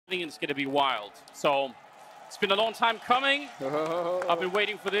think it's going to be wild. So it's been a long time coming. I've been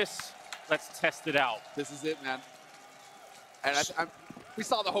waiting for this. Let's test it out. This is it, man. And we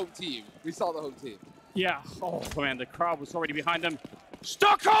saw the home team. We saw the home team. Yeah. Oh, man, the crowd was already behind them.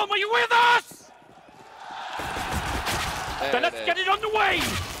 Stockholm, are you with us? Then let's get it underway.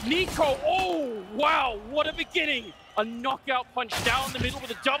 Nico, oh, wow, what a beginning. A knockout punch down the middle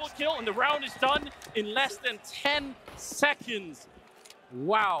with a double kill, and the round is done in less than 10 seconds.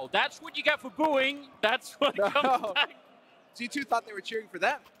 Wow, that's what you get for booing. That's what comes back. G2 thought they were cheering for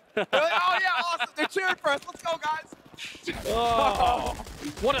them. They're like, oh, yeah, awesome. They're cheering for us. Let's go, guys. Oh,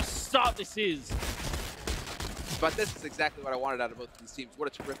 what a start this is. But this is exactly what I wanted out of both of these teams.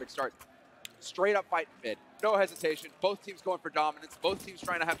 What a terrific start. Straight up fight mid. No hesitation. Both teams going for dominance. Both teams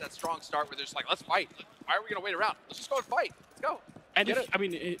trying to have that strong start where they're just like, let's fight. Why are we going to wait around? Let's just go and fight. Let's go.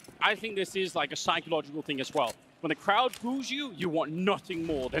 And I think this is like a psychological thing as well. When the crowd boos you, you want nothing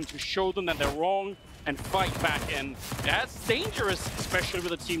more than to show them that they're wrong and fight back. And that's dangerous, especially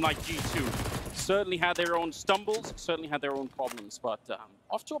with a team like G2. Certainly had their own stumbles, certainly had their own problems, but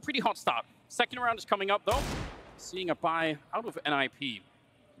off to a pretty hot start. Second round is coming up, though. Seeing a buy out of NIP.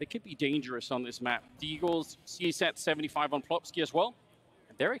 They could be dangerous on this map. The Eagles CSAT 75 on Plopsky as well.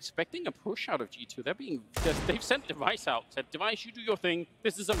 And they're expecting a push out of G2. They've sent Device out. Said, Device, you do your thing.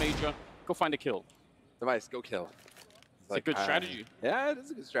 This is a major. Go find a kill. Device, go kill. It's a good strategy. Yeah, it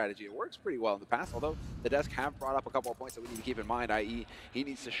is a good strategy. It works pretty well in the past, although the desk have brought up a couple of points that we need to keep in mind, i.e. he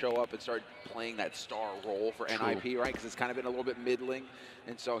needs to show up and start playing that star role for NIP, right? Because it's kind of been a little bit middling,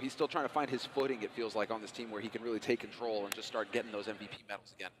 and so he's still trying to find his footing, it feels like, on this team where he can really take control and just start getting those MVP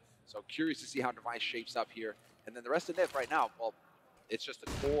medals again. So curious to see how Device shapes up here. And then the rest of NIP right now, well, it's just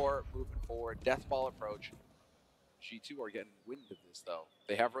a core moving forward, death ball approach. G2 are getting wind of this, though.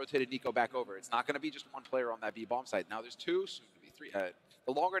 They have rotated Nico back over. It's not going to be just one player on that B-bomb site. Now there's two, soon to be three.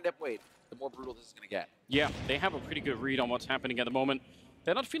 The longer NIP wait, the more brutal this is going to get. Yeah, they have a pretty good read on what's happening at the moment.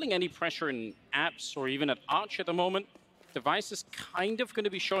 They're not feeling any pressure in apps or even at Arch at the moment. Device is kind of going to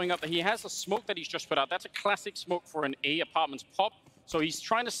be showing up. He has a smoke that he's just put out. That's a classic smoke for an A apartments pop. So he's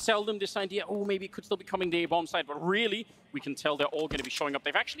trying to sell them this idea, oh, maybe it could still be coming the A-bomb side. But really, we can tell they're all going to be showing up.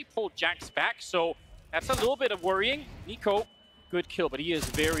 They've actually pulled Jax back, so that's a little bit of worrying. Nico, good kill, but he is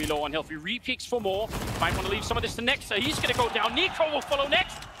very low on health. He re-peeks for more. Might want to leave some of this to next. He's going to go down. Nico will follow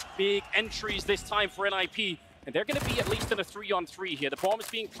next. Big entries this time for NIP. And they're going to be at least in a 3-on-3 here. The bomb is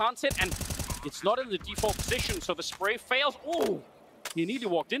being planted, and it's not in the default position, so the spray fails. Oh, he nearly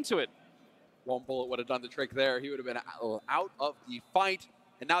walked into it. One bullet would have done the trick there. He would have been out of the fight.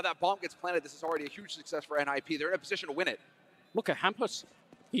 And now that bomb gets planted, this is already a huge success for NIP. They're in a position to win it. Look at Hampus.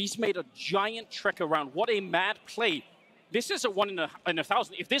 He's made a giant trek around. What a mad play. This is a 1 in a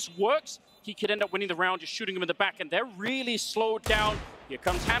 1,000. If this works, he could end up winning the round, just shooting him in the back. And they're really slowed down. Here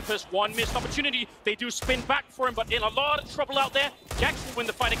comes Hampus. One missed opportunity. They do spin back for him, but in a lot of trouble out there. Jax will win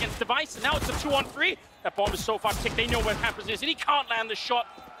the fight against Device. And now it's a 2-on-3. That bomb is so far ticked. They know where Hampus is, and he can't land the shot.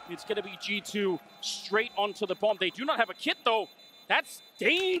 It's going to be G2 straight onto the bomb. They do not have a kit, though. That's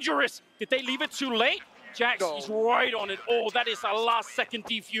dangerous. Did they leave it too late? Jax is right on it. Oh, that is a last-second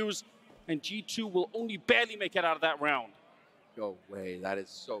defuse. And G2 will only barely make it out of that round. Go away. That is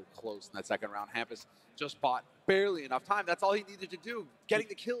so close in that second round. Hampus just bought barely enough time. That's all he needed to do. Getting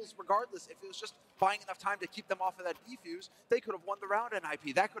the kills regardless. If it was just buying enough time to keep them off of that defuse, they could have won the round,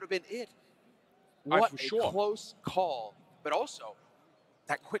 NIP. That could have been it. What a close call. But also,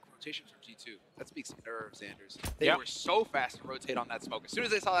 that quick rotation from G2, that speaks of nerves, Anders. They were so fast to rotate on that smoke. As soon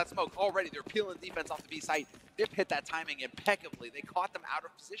as they saw that smoke, already they're peeling defense off the B site. Nip hit that timing impeccably. They caught them out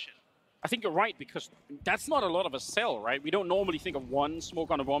of position. I think you're right, because that's not a lot of a sell, right? We don't normally think of one smoke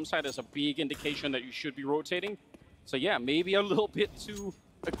on a bomb site as a big indication that you should be rotating. So yeah, maybe a little bit too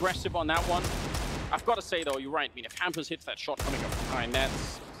aggressive on that one. I've got to say, though, you're right. I mean, if Hampus hits that shot coming up behind,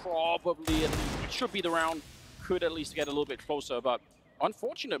 that's probably, at least, it should be the round. Could at least get a little bit closer, but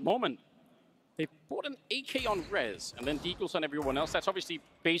unfortunate moment. They bought an AK on Rez and then Deagles on everyone else. That's obviously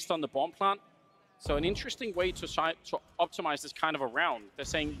based on the bomb plant. So an interesting way to optimize this kind of a round. They're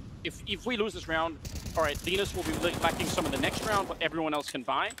saying, if we lose this round, all right, Linus will be lacking some in the next round, but everyone else can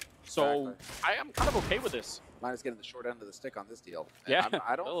buy. So I am kind of okay with this. Minus getting the short end of the stick on this deal. And yeah,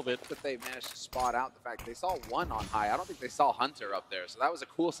 I don't think that they managed to spot out the fact they saw one on high. I don't think they saw Hunter up there. So that was a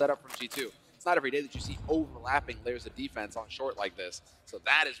cool setup from G2. It's not every day that you see overlapping layers of defense on short like this. So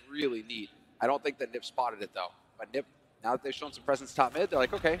that is really neat. I don't think that Nip spotted it, though. But Nip, now that they've shown some presence top mid, they're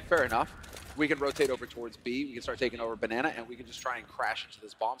like, okay, fair enough. We can rotate over towards B. We can start taking over Banana, and we can just try and crash into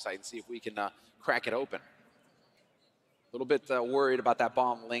this bomb site and see if we can crack it open. A little bit worried about that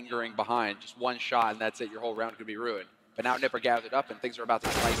bomb lingering behind. Just one shot, and that's it. Your whole round could be ruined. But now Nipper gathered up and things are about to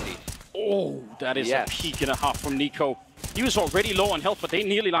be spicy. Oh, that is a peak and a half from Nico. He was already low on health, but they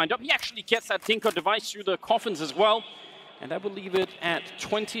nearly lined up. He actually gets that Tinker device through the coffins as well. And that will leave it at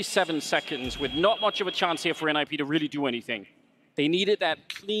 27 seconds with not much of a chance here for NIP to really do anything. They needed that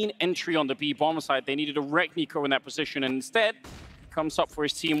clean entry on the B bomb side. They needed to wreck Nico in that position. And instead, he comes up for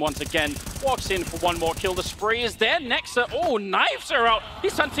his team once again. Walks in for one more kill. The spray is there. Nexa, oh, knives are out.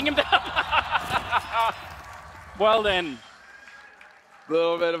 He's hunting him down. Well then.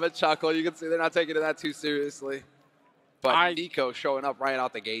 Little bit of a chuckle. You can see they're not taking it that too seriously. But Nico showing up right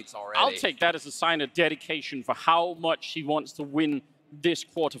out the gates already. I'll take that as a sign of dedication for how much he wants to win this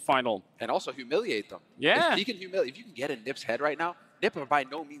quarterfinal. And also humiliate them. Yeah. If you can get in Nip's head right now, Nip are by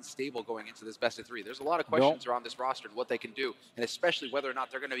no means stable going into this best of 3. There's a lot of questions around this roster and what they can do, and especially whether or not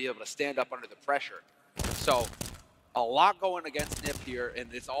they're going to be able to stand up under the pressure. So a lot going against Nip here,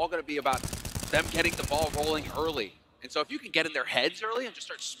 and it's all going to be about them getting the ball rolling early. And so if you can get in their heads early and just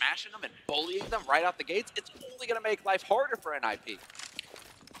start smashing them and bullying them right out the gates, it's only going to make life harder for NIP.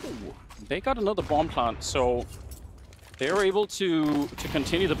 Ooh, they got another bomb plant, so they're able to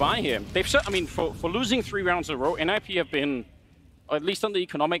continue the buy here. They've, I mean, for losing 3 rounds in a row, NIP have been, at least on the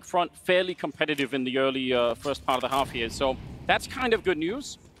economic front, fairly competitive in the early first part of the half here. So that's kind of good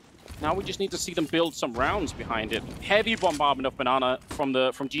news. Now we just need to see them build some rounds behind it. Heavy bombardment of Banana from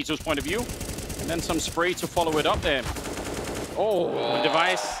G2's point of view. And then some spray to follow it up there. Oh, the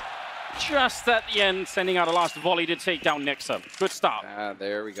device just at the end, sending out a last volley to take down Nexa. Good start.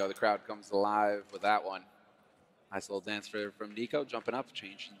 There we go. The crowd comes alive with that one. Nice little dance from Nico, jumping up,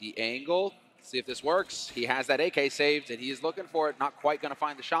 changing the angle. See if this works. He has that AK saved, and he is looking for it. Not quite going to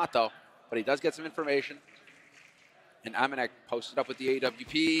find the shot, though, but he does get some information. And Amanek posted up with the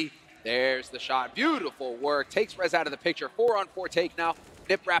AWP. There's the shot. Beautiful work. Takes Rez out of the picture. 4-on-4 take now.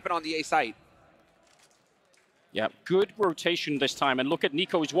 Nip wrapping on the A site. Yeah, good rotation this time. And look at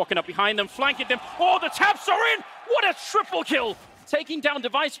Nico, he's walking up behind them, flanking them. Oh, the taps are in! What a triple kill! Taking down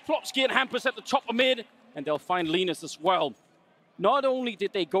Device, Plopsky, and Hampus at the top of mid. And they'll find Linus as well. Not only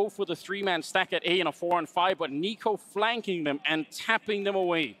did they go for the 3-man stack at A in a 4-on-5, but Nico flanking them and tapping them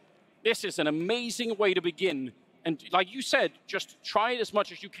away. This is an amazing way to begin. And like you said, just try as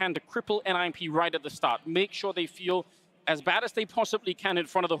much as you can to cripple NIP right at the start. Make sure they feel as bad as they possibly can in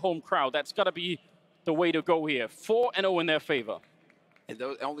front of the home crowd. That's got to be the way to go here. 4-0 in their favor. And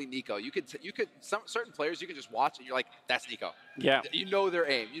those, only Nico. You could certain players you can just watch and you're like, that's Nico. Yeah. You know their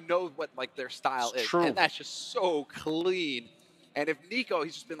aim. You know what like their style is. True. And that's just so clean. And if Nico,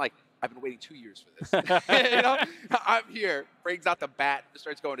 he's just been like, I've been waiting 2 years for this. You know, I'm here. Brings out the bat and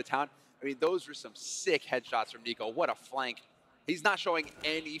starts going to town. I mean, those were some sick headshots from Nico. What a flank. He's not showing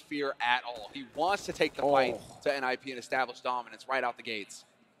any fear at all. He wants to take the fight to NIP and establish dominance right out the gates.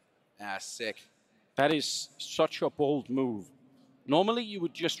 Sick. That is such a bold move. Normally, you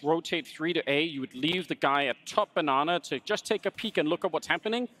would just rotate 3 to A. You would leave the guy at top Banana to just take a peek and look at what's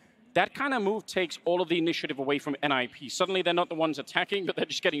happening. That kind of move takes all of the initiative away from NIP. Suddenly, they're not the ones attacking, but they're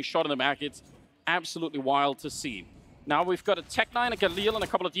just getting shot in the back. It's absolutely wild to see. Now we've got a Tech9, a Galil, and a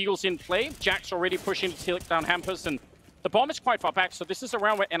couple of deals in play. Jack's already pushing to take down Hampus, and the bomb is quite far back, so this is a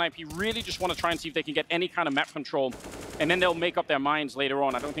round where NIP really just want to try and see if they can get any kind of map control, and then they'll make up their minds later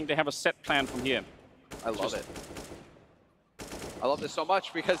on. I don't think they have a set plan from here. I love it. I love this so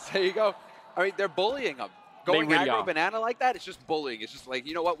much because there you go. I mean, they're bullying them. Going really aggro Banana like that, it's just bullying. It's just like,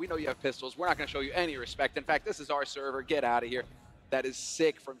 you know what? We know you have pistols. We're not going to show you any respect. In fact, this is our server. Get out of here. That is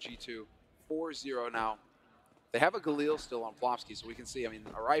sick from G2. 4-0 now. They have a Galil still on Plopsky, so we can see, I mean,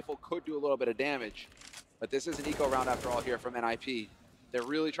 a rifle could do a little bit of damage. But this is an eco round after all here from NIP. They're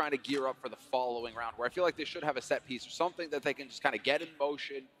really trying to gear up for the following round, where I feel like they should have a set piece or something that they can just kind of get in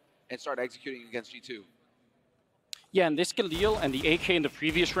motion and start executing against G2. Yeah, and this Galil and the AK in the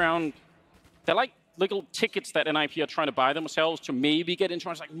previous round, they're like little tickets that NIP are trying to buy themselves to maybe get into.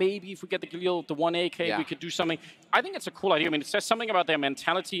 It's like, maybe if we get the Galil, the 1 AK, we could do something. I think it's a cool idea. I mean, it says something about their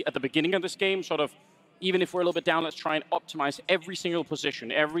mentality at the beginning of this game, sort of, even if we're a little bit down, let's try and optimize every single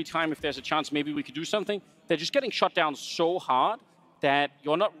position. Every time if there's a chance, maybe we could do something. They're just getting shut down so hard that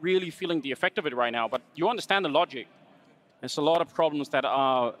you're not really feeling the effect of it right now, but you understand the logic. There's a lot of problems that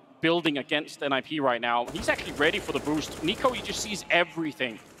are building against NIP right now. He's actually ready for the boost. Nico, he just sees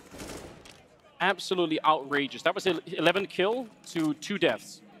everything. Absolutely outrageous. That was 11 kill to 2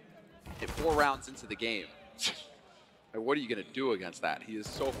 deaths. 4 rounds into the game. What are you going to do against that? He is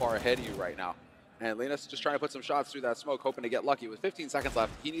so far ahead of you right now. And Linus just trying to put some shots through that smoke, hoping to get lucky. With 15 seconds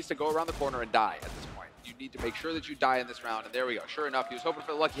left, he needs to go around the corner and die at this point. You need to make sure that you die in this round, and there we go. Sure enough, he was hoping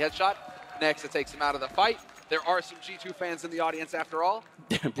for the lucky headshot. Next, it takes him out of the fight. There are some G2 fans in the audience after all.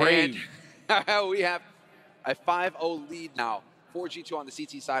 Brave. And we have A 5-0 lead now for G2 on the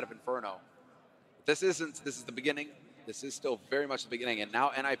CT side of Inferno. This is the beginning. This is still very much the beginning. And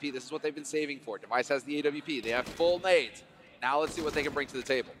now NIP, this is what they've been saving for. Device has the AWP. They have full nades. Now let's see what they can bring to the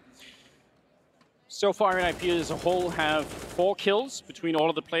table. So far, NIP as a whole have 4 kills between all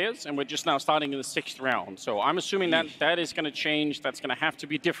of the players, and we're just now starting in the 6th round. So I'm assuming that that is going to change. That's going to have to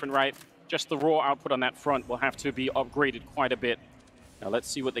be different, right? Just the raw output on that front will have to be upgraded quite a bit. Now let's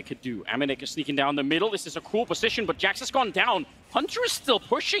see what they could do. Amanek is sneaking down the middle. This is a cool position, but Jax has gone down. Hunter is still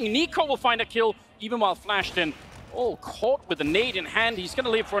pushing. Nico will find a kill, even while flashed in. Oh, caught with a nade in hand. He's going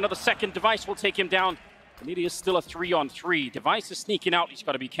to live for another second. Device will take him down. And it is still a 3-on-3. Device is sneaking out. He's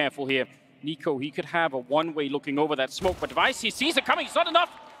got to be careful here. Nico, he could have a one-way looking over that smoke, but Device, he sees it coming. It's not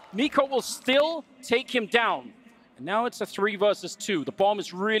enough. Nico will still take him down. And now it's a 3 versus 2. The bomb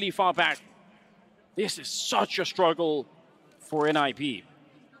is really far back. This is such a struggle for NIP.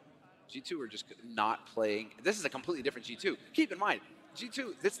 G2 are just not playing. This is a completely different G2. Keep in mind,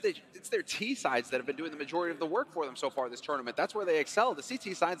 G2, it's their T sides that have been doing the majority of the work for them so far this tournament. That's where they excel. The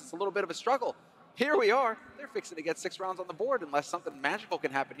CT sides, it's a little bit of a struggle. Here we are. They're fixing to get 6 rounds on the board unless something magical can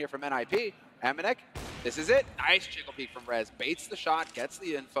happen here from NIP. Amanek, this is it. Nice jiggle peek from Rez. Baits the shot, gets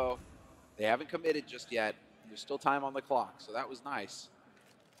the info. They haven't committed just yet. There's still time on the clock, so that was nice.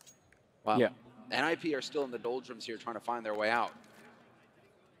 Wow. Yeah. NIP are still in the doldrums here trying to find their way out.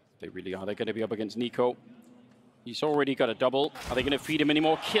 They really are. They're going to be up against Nico. He's already got a double. Are they going to feed him any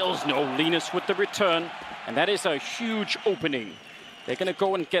more kills? No. Linus with the return. And that is a huge opening. They're going to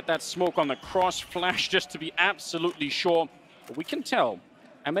go and get that smoke on the cross flash just to be absolutely sure. But we can tell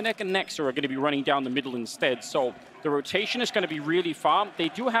Amanek and Nexa are going to be running down the middle instead. So the rotation is going to be really far. They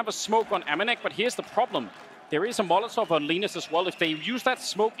do have a smoke on Amanek, but here's the problem. There is a Molotov on Linus as well. If they use that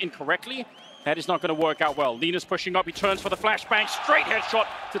smoke incorrectly, that is not going to work out well. Linus pushing up. He turns for the flashbang. Straight headshot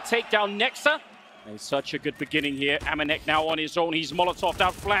to take down Nexa. And such a good beginning here. Amanek now on his own. He's Molotoved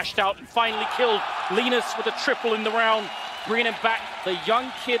out, flashed out, and finally killed Linus with a triple in the round. Bringing him back, the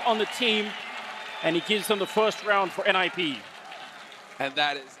young kid on the team. And he gives them the first round for NIP. And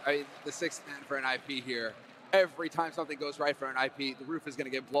that is, I mean, the 6th man for NIP here. Every time something goes right for NIP, the roof is going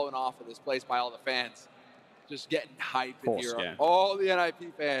to get blown off of this place by all the fans. Just getting hyped in here. Yeah. All the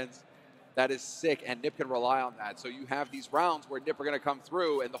NIP fans. That is sick, and Nip can rely on that. So you have these rounds where Nip are going to come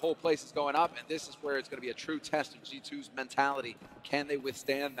through, and the whole place is going up, and this is where it's going to be a true test of G2's mentality. Can they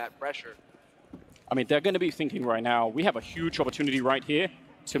withstand that pressure? I mean, they're going to be thinking right now, we have a huge opportunity right here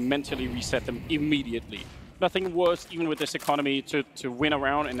to mentally reset them immediately. Nothing worse, even with this economy, to win a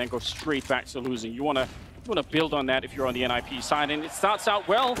round and then go straight back to losing. You want to build on that if you're on the NIP side, and it starts out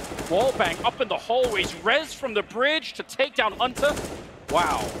well. Wallbang up in the hallways, Rez from the bridge to take down Hunter.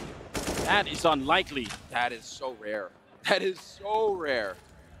 Wow. That is unlikely. That is so rare. That is so rare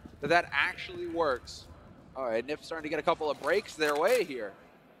that actually works. All right, Nip's starting to get a couple of breaks their way here.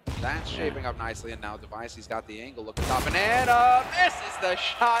 That's shaping up nicely, and now Device, he's got the angle. Look at top, and misses the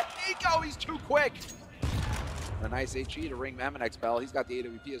shot. Nico, he's too quick. A nice HE to ring Amanek's bell. He's got the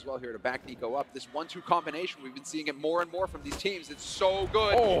AWP as well here to back Nico up. This 1-2 combination, we've been seeing it more and more from these teams. It's so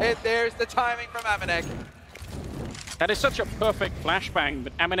good. Oh. And there's the timing from Amanek. That is such a perfect flashbang,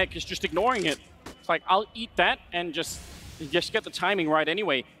 but Amanek is just ignoring it. It's like, I'll eat that and just get the timing right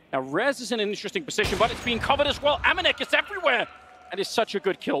anyway. Now, Rez is in an interesting position, but it's being covered as well. Amanek is everywhere. That is such a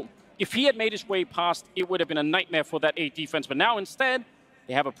good kill. If he had made his way past, it would have been a nightmare for that 8 defense. But now, instead,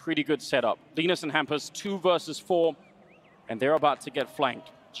 they have a pretty good setup. Linus and Hampus, 2 versus 4, and they're about to get flanked.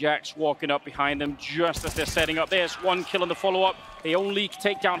 Jax walking up behind them just as they're setting up. There's 1 kill in the follow-up. They only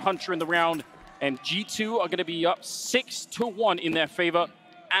take down Hunter in the round. And G2 are going to be up 6-1 in their favor.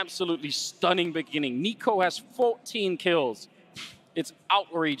 Absolutely stunning beginning. Nico has 14 kills. It's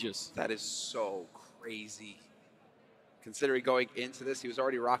outrageous. That is so crazy. Considering going into this, he was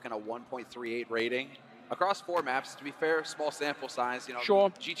already rocking a 1.38 rating. Across 4 maps, to be fair, small sample size. You know, sure.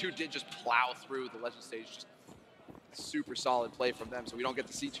 G2 did just plow through the legend stage. Just super solid play from them, so we don't get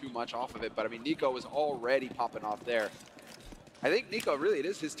to see too much off of it. But, I mean, Nico was already popping off there. I think Nico, really, it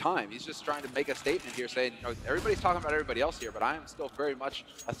is his time. He's just trying to make a statement here saying, you know, everybody's talking about everybody else here, but I am still very much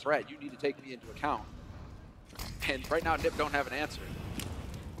a threat. You need to take me into account. And right now, Nip don't have an answer.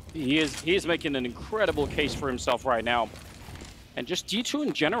 He is making an incredible case for himself right now. And just G2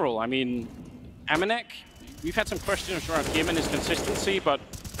 in general. I mean, Amanek, we've had some questions around him and his consistency, but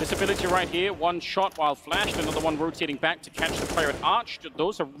this ability right here, 1 shot while flashed, another one rotating back to catch the player at Arch.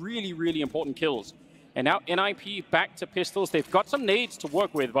 Those are really, really important kills. And now NIP back to pistols. They've got some nades to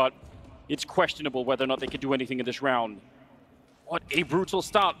work with, but it's questionable whether or not they could do anything in this round. What a brutal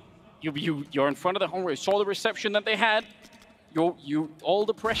start. You're in front of the home. You saw the reception that they had. All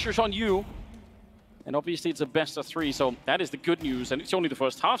the pressure's on you. And obviously it's a best of 3, so that is the good news. And it's only the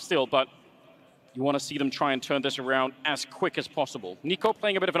first half still, but you want to see them try and turn this around as quick as possible. Nico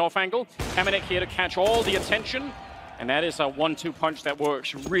playing a bit of an off angle. MNEK here to catch all the attention. And that is a 1-2 punch that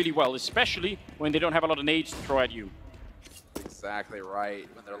works really well, especially when they don't have a lot of nades to throw at you. Exactly right.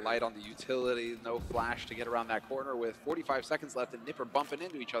 When they're light on the utility, no flash to get around that corner with 45 seconds left and Nipper bumping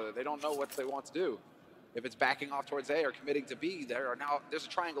into each other. They don't know what they want to do. If it's backing off towards A or committing to B, there's a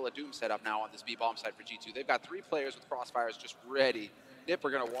triangle of doom set up now on this B bomb side for G2. They've got 3 players with crossfires just ready. Nipper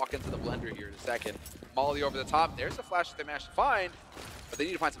going to walk into the blender here in a second. Molly over the top. There's the flash that they managed to find, but they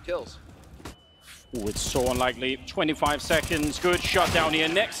need to find some kills. Oh, it's so unlikely. 25 seconds. Good shot down here.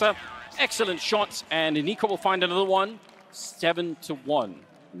 Nexa, excellent shots, and Nico will find another one. 7-1.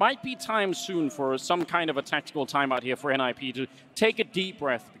 Might be time soon for some kind of a tactical timeout here for NIP to take a deep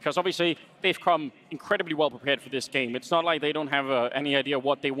breath, because obviously they've come incredibly well prepared for this game. It's not like they don't have any idea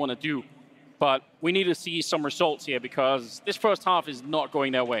what they want to do, but we need to see some results here because this first half is not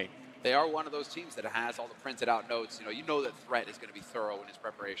going their way. They are one of those teams that has all the printed out notes. You know that Threat is going to be thorough in his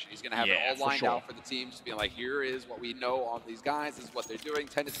preparation. He's going to have it all lined out for the teams, being like, here is what we know on these guys, this is what they're doing,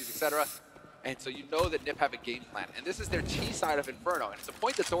 tendencies, etc. And so you know that NIP have a game plan. And this is their T side of Inferno. And it's a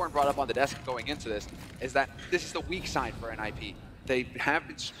point that Thorin brought up on the desk going into this, is that this is the weak side for NIP. They have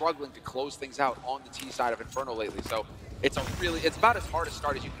been struggling to close things out on the T side of Inferno lately. So it's about as hard a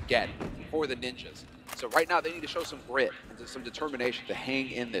start as you can get for the Ninjas. So right now they need to show some grit and some determination to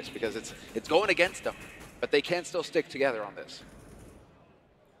hang in this, because it's going against them, but they can still stick together on this.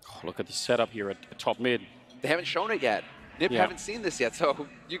 Oh, look at the setup here at top mid. They haven't shown it yet. NIP haven't seen this yet, so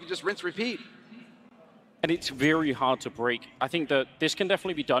you can just rinse, repeat. And it's very hard to break. I think that this can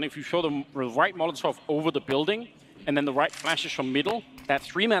definitely be done if you show the right Molotov over the building and then the right flashes from middle. That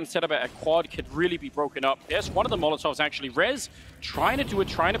 3-man setup at quad could really be broken up. There's one of the Molotovs actually. Rez trying to do it,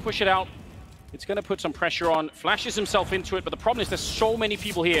 trying to push it out. It's going to put some pressure on. Flashes himself into it, but the problem is there's so many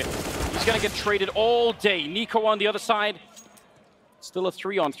people here. He's going to get traded all day. Nico on the other side. Still a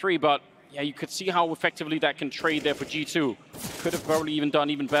 3-on-3, but yeah, you could see how effectively that can trade there for G2. Could have probably even done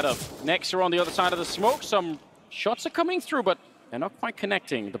even better. Nexa on the other side of the smoke. Some shots are coming through, but they're not quite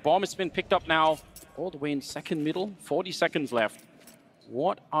connecting. The bomb has been picked up now, all the way in second middle. 40 seconds left.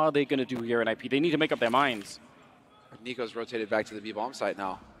 What are they going to do here in IP? They need to make up their minds. Nico's rotated back to the B-bomb site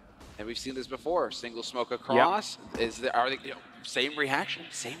now. And we've seen this before. Single smoke across. Yep. Same reaction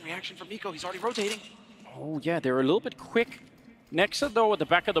from Nico. He's already rotating. Oh yeah, they're a little bit quick. Nexa, though, at the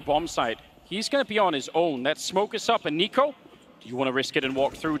back of the bomb site, he's going to be on his own. That smoke is up, and Nico, do you want to risk it and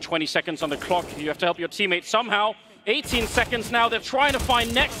walk through? 20 seconds on the clock. You have to help your teammate somehow. 18 seconds now. They're trying to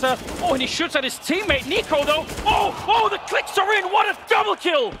find Nexa. Oh, and he shoots at his teammate. Nico, though. Oh, the clicks are in. What a double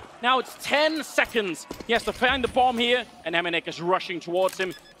kill. Now it's 10 seconds. He has to find the bomb here, and MNEK is rushing towards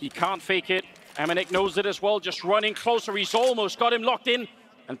him. He can't fake it. MNEK knows it as well, just running closer. He's almost got him locked in.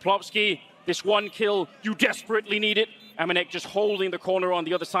 And Plopsky, this one kill, you desperately need it. MNEK just holding the corner on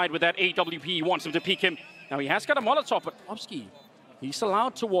the other side with that AWP. He wants him to peek him. Now he has got a Molotov, but Plopsky, he's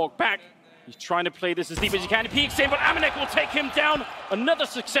allowed to walk back. He's trying to play this as deep as he can. He peeks in, but MNEK will take him down. Another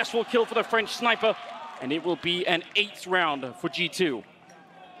successful kill for the French sniper. And it will be an 8th round for G2.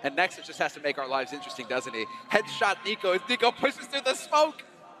 And Nexa just has to make our lives interesting, doesn't he? Headshot Nico as Nico pushes through the smoke,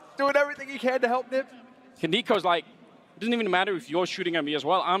 doing everything he can to help NIP. Nico's like, it doesn't even matter if you're shooting at me as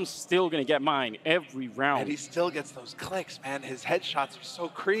well. I'm still going to get mine every round. And he still gets those clicks, man. His headshots are so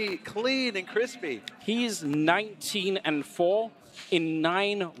clean and crispy. He's 19-4 in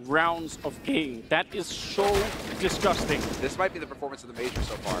 9 rounds of game. That is so disgusting. This might be the performance of the major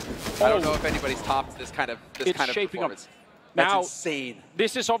so far. I don't know if anybody's topped this kind of performance. That's now, insane.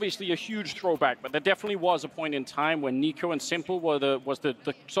 This is obviously a huge throwback, but there definitely was a point in time when Nico and Simple was the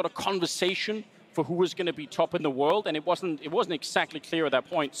sort of conversation for who was going to be top in the world, and it wasn't exactly clear at that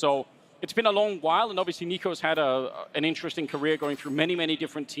point. So it's been a long while, and obviously Nico's had an interesting career going through many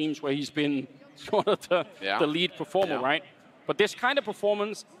different teams where he's been sort of the lead performer, right? But this kind of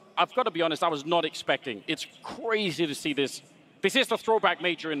performance, I've got to be honest, I was not expecting. It's crazy to see this. This is the throwback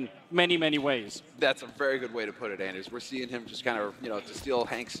major in many ways. That's a very good way to put it, Anders. We're seeing him just kind of, to steal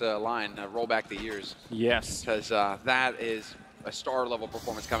Hank's line, roll back the years. Yes. Because that is a star-level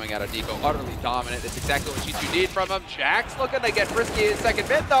performance coming out of Nico. Utterly dominant. It's exactly what G2 need from him. Jack's looking to get frisky in second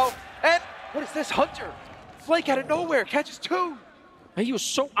mid, though. And what is this? Hunter. Flake out of nowhere. Catches 2. He was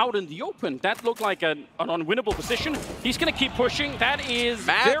so out in the open. That looked like an unwinnable position. He's going to keep pushing. That is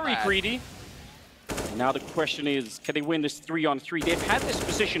very greedy. Now the question is, can they win this 3-on-3? They've had this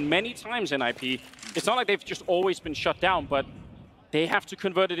position many times in IP. It's not like they've just always been shut down, but they have to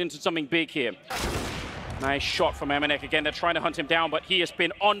convert it into something big here. Nice shot from MNEK again. They're trying to hunt him down, but he has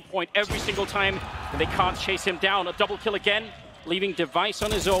been on point every single time. and they can't chase him down. A double kill again, leaving Device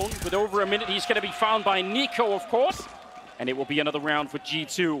on his own. With over a minute, he's going to be found by Nico, of course. And it will be another round for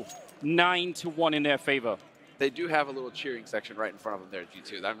G2. 9-1 in their favor. They do have a little cheering section right in front of them there,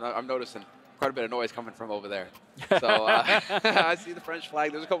 G2. I'm noticing quite a bit of noise coming from over there. So I see the French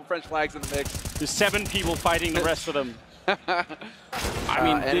flag. There's a couple French flags in the mix. There's 7 people fighting the rest of them. I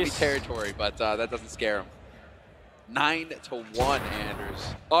mean, enemy territory, but that doesn't scare them. 9-1,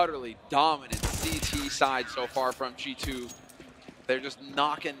 Anders. Utterly dominant CT side so far from G2. They're just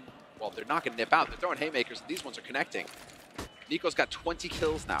knocking, well, they're knocking Nip out. They're throwing haymakers, and these ones are connecting. Nico's got 20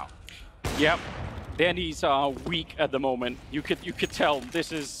 kills now. Yep. Their knees are weak at the moment. You could tell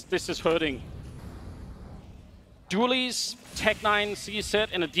this is hurting. Dualies, Tech-9, C-Set,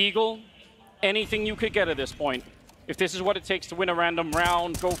 and a Deagle. Anything you could get at this point. If this is what it takes to win a random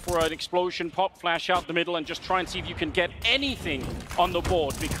round, go for an explosion, pop, flash out the middle, and just try and see if you can get anything on the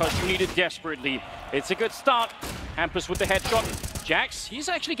board because you need it desperately. It's a good start. Hampus with the headshot. Jax, he's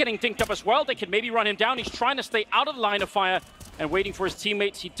actually getting dinked up as well. They can maybe run him down. He's trying to stay out of the line of fire and waiting for his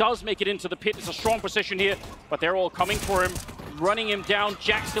teammates. He does make it into the pit. It's a strong position here, but they're all coming for him, running him down.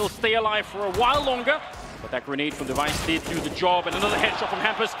 Jax will stay alive for a while longer, but that grenade from Device did do the job, and another headshot from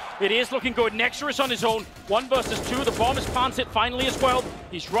Hampus. It is looking good. Nexer is on his own. 1 versus 2. The bomb is planted finally as well.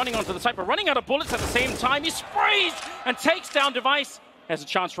 He's running onto the side, but running out of bullets at the same time. He sprays and takes down Device. Has a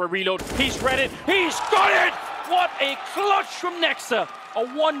chance for a reload. He's read it. He's got it! What a clutch from Nexer. A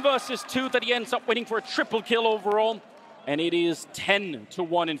 1 versus 2 that he ends up winning for a triple kill overall. And it is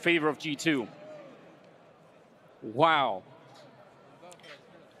 10-1 in favor of G2. Wow.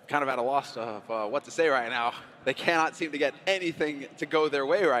 Kind of at a loss of what to say right now. They cannot seem to get anything to go their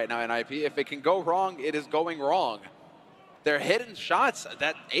way right now in IP. If it can go wrong, it is going wrong. Their hidden shots,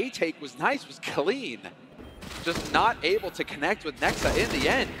 that A take was nice, was clean. Just not able to connect with Nexa in the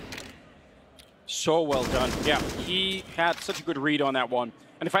end. So well done. Yeah, he had such a good read on that one.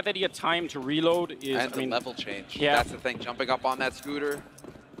 And the fact that he had time to reload is, and the level change. Yeah. That's the thing. Jumping up on that scooter,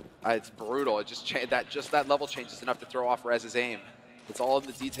 it's brutal. It just that level change is enough to throw off Rez's aim. It's all in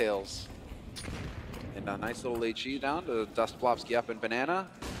the details. And a nice little HE down to Dustplopsky up and Banana.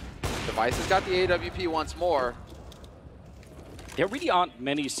 Device has got the AWP once more. There really aren't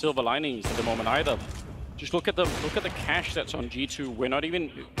many silver linings at the moment either. Just look at the cash that's on G2. We're not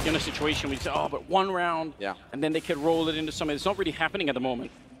even in a situation where you say, oh, but 1 round, yeah, and then they could roll it into something. It's not really happening at the moment.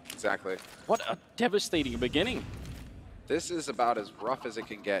 Exactly. What a devastating beginning. This is about as rough as it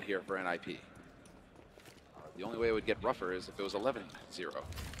can get here for NIP. The only way it would get rougher is if it was 11-0.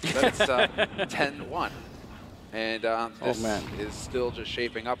 But it's 10-1. And this is still just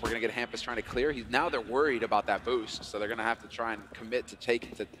shaping up. We're going to get Hampus trying to clear. Now they're worried about that boost, so they're going to have to try and commit to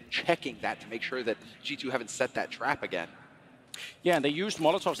checking that to make sure that G2 haven't set that trap again. Yeah, and they used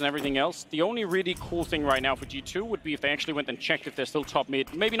Molotovs and everything else. The only really cool thing right now for G2 would be if they actually went and checked if they're still top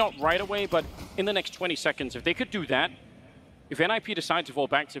mid. Maybe not right away, but in the next 20 seconds. If they could do that, if NIP decide to fall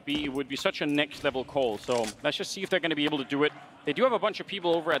back to B, it would be such a next-level call. So let's just see if they're going to be able to do it. They do have a bunch of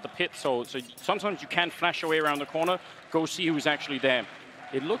people over at the pit, so sometimes you can flash away around the corner, go see who's actually there.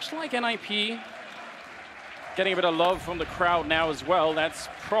 It looks like NIP getting a bit of love from the crowd now as well. That's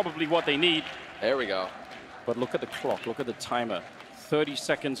probably what they need. There we go. But look at the clock, look at the timer. 30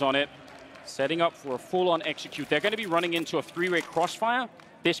 seconds on it, setting up for a full-on execute. They're going to be running into a 3-way crossfire.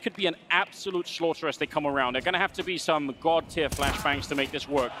 This could be an absolute slaughter as they come around. They're going to have to be some god-tier flashbangs to make this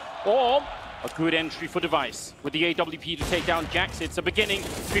work. Or a good entry for Device. With the AWP to take down Jax, it's a beginning.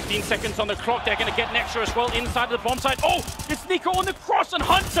 15 seconds on the clock. They're going to get Nexer as well inside of the bomb site. Oh, it's Nico on the cross and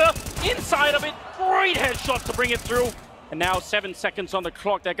Hunter inside of it. Great headshot to bring it through. And now 7 seconds on the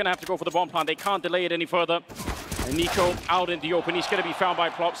clock. They're going to have to go for the bomb plant. They can't delay it any further. And Nico out in the open. He's going to be found by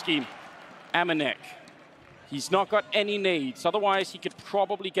Plopsky. Amanek. He's not got any nades. Otherwise, he could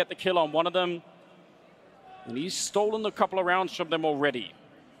probably get the kill on one of them. And he's stolen a couple of rounds from them already.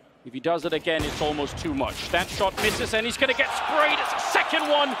 If he does it again, it's almost too much. That shot misses, and he's going to get sprayed. It's a second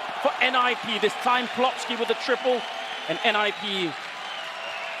one for NIP. This time, Plopsky with a triple. And NIP,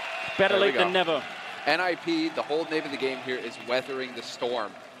 better late than never. NIP, the whole name of the game here is weathering the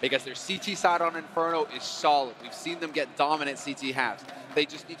storm, because their CT side on Inferno is solid. We've seen them get dominant CT halves. They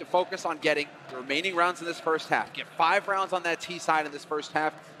just need to focus on getting the remaining rounds in this first half. Get 5 rounds on that T side in this first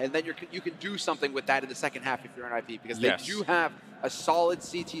half, and then you can do something with that in the second half if you're NIP, because they do have a solid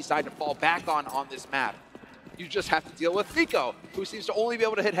CT side to fall back on this map. You just have to deal with Nico, who seems to only be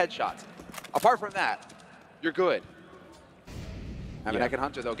able to hit headshots. Apart from that, you're good. Amanek and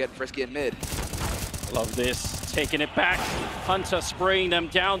Hunter, though, getting frisky in mid. Love this. Taking it back. Hunter spraying them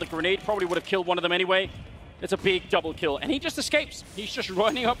down. The grenade probably would have killed one of them anyway. It's a big double kill, and he just escapes. He's just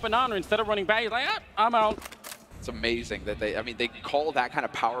running up Banana instead of running back. He's like, I'm out. It's amazing that they call that kind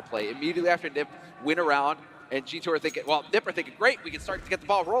of power play immediately after Nip win around, and G2 are thinking, well, Nip are thinking, great, we can start to get the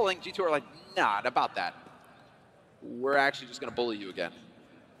ball rolling. G2 are like, not about that. We're actually just going to bully you again.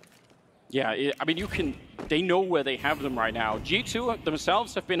 Yeah, I mean, they know where they have them right now. G2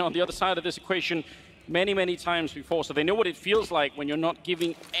 themselves have been on the other side of this equation many, many times before, so they know what it feels like when you're not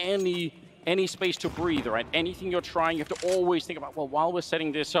giving any space to breathe, right? Anything you're trying, you have to always think about, well, while we're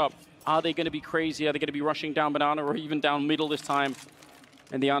setting this up, are they going to be crazy? Are they going to be rushing down Banana or even down middle this time?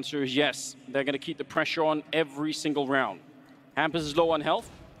 And the answer is yes. They're going to keep the pressure on every single round. Hampus is low on health.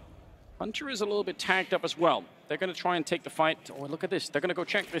 Hunter is a little bit tagged up as well. They're going to try and take the fight. Oh, look at this. They're going to go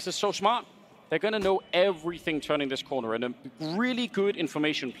check. This is so smart. They're going to know everything turning this corner, and a really good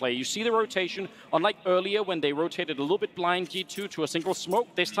information play. You see the rotation. Unlike earlier when they rotated a little bit blind G2 to a single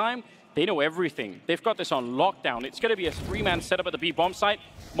smoke, this time they know everything. They've got this on lockdown. It's going to be a 3-man setup at the B bomb site.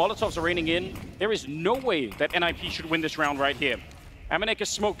 Molotovs are raining in. There is no way that NIP should win this round right here. Amanek is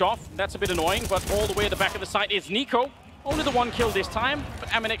smoked off. That's a bit annoying, but all the way at the back of the site is Nico. Only the one kill this time, but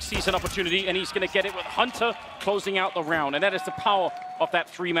Amanek sees an opportunity, and he's going to get it with Hunter closing out the round. And that is the power of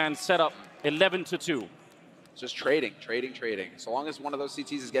that 3-man setup, 11-2. It's just trading. So long as one of those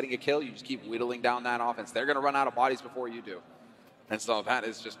CTs is getting a kill, you just keep whittling down that offense. They're going to run out of bodies before you do. And so that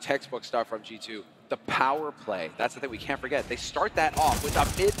is just textbook stuff from G2. The power play, that's the thing we can't forget. They start that off with a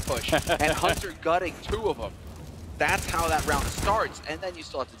mid push and Hunter gutting 2 of them. That's how that round starts. And then you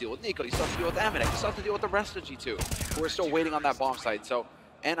still have to deal with Nico, you still have to deal with Amanek, you still have to deal with the rest of G2, who are still waiting on that bomb site. So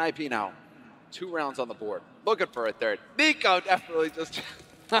NIP now, 2 rounds on the board. Looking for a third. Nico definitely just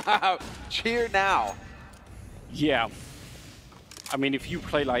cheer now. Yeah. I mean, if you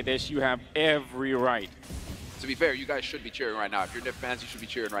play like this, you have every right. To be fair, you guys should be cheering right now. If you're Nip fans, you should be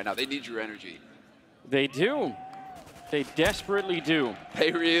cheering right now. They need your energy. They do. They desperately do.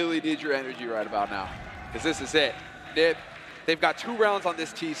 They really need your energy right about now. Because this is it. Nip, they've got 2 rounds on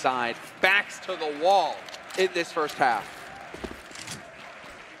this T side. Backs to the wall in this first half.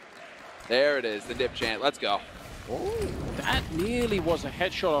 There it is, the Nip chant. Let's go. Oh, that nearly was a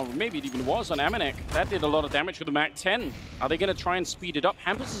headshot, or maybe it even was on Amanek. That did a lot of damage with the Mac 10. Are they going to try and speed it up?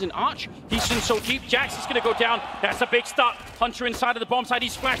 Hampus is in Arch. He's in so deep. Jax is going to go down. That's a big start. Hunter inside of the bomb side.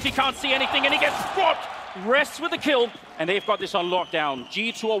 He's splashed. He can't see anything, and he gets swapped. Rests with the kill, and they've got this on lockdown.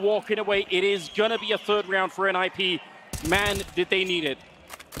 G2 are walking away. It is going to be a 3rd round for NIP. Man, did they need it.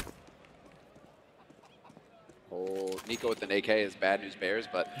 Oh, Nico with an AK is bad news bears,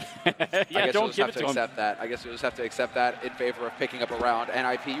 but yeah, I guess don't you'll just have to accept that. I guess you'll just have to accept that in favor of picking up a round.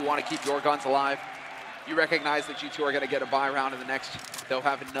 NIP, you want to keep your guns alive. You recognize that G2 are going to get a buy round in the next. They'll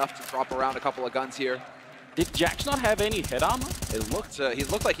have enough to drop around a couple of guns here. Did Jax not have any head armor? It looked, he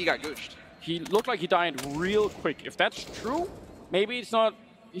looked like he got gooched. He looked like he died real quick. If that's true, maybe it's not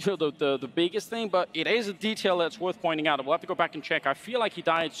the biggest thing, but it is a detail that's worth pointing out. We'll have to go back and check. I feel like he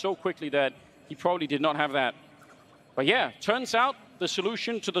died so quickly that he probably did not have that. But yeah, turns out the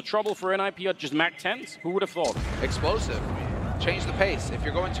solution to the trouble for NIP are just Mac 10s. Who would have thought? Explosive. Change the pace. If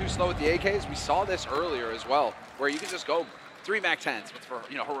you're going too slow with the AKs, we saw this earlier as well, where you can just go 3 Mac 10s for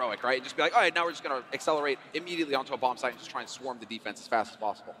heroic, right? Just be like, all right, now we're just going to accelerate immediately onto a bomb site and just try and swarm the defense as fast as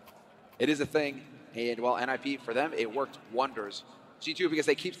possible. It is a thing, and well, NIP, for them, it worked wonders. G2, because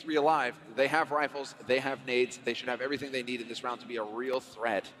they keep 3 alive, they have rifles, they have nades, they should have everything they need in this round to be a real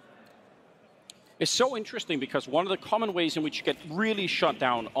threat. It's so interesting because one of the common ways in which you get really shut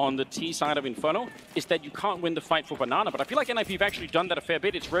down on the T side of Inferno is that you can't win the fight for Banana. But I feel like NIP have actually done that a fair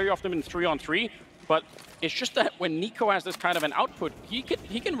bit. It's very often been 3-on-3, but it's just that when Nico has this kind of an output, he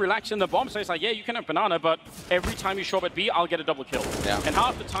can relax in the bomb. So it's like, yeah, you can have Banana, but every time you show up at B, I'll get a double kill. Yeah. And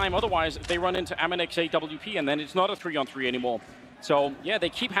half the time, otherwise, they run into Amanek's AWP, and then it's not a 3-on-3 anymore. So yeah, they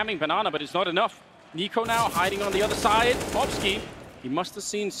keep having Banana, but it's not enough. Nico now hiding on the other side. Bobski. He must have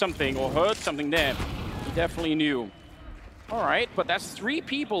seen something or heard something there. He definitely knew. All right, but that's 3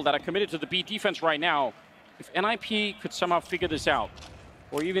 people that are committed to the B defense right now. If NIP could somehow figure this out,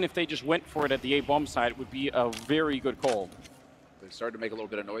 or even if they just went for it at the A bomb side, it would be a very good call. They started to make a little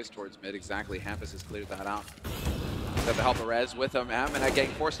bit of noise towards mid. Exactly, Hampus has cleared that out. Got the help of Rez with him. Amanek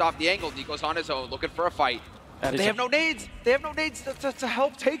getting forced off the angle. Nico's on his own, looking for a fight. They have no nades. They have no nades to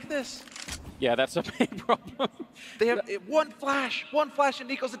help take this. Yeah, that's a big problem. They have one flash, and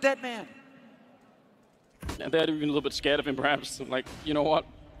Nico's a dead man. And they're even a little bit scared of him, perhaps. Like, you know what?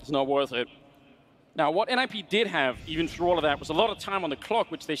 It's not worth it. Now, what NIP did have, even through all of that, was a lot of time on the clock,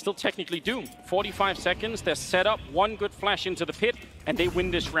 which they still technically do. 45 seconds, they're set up, 1 good flash into the pit, and they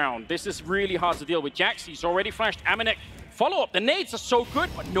win this round. This is really hard to deal with. Jax, he's already flashed. Amanek follow-up. The nades are so good,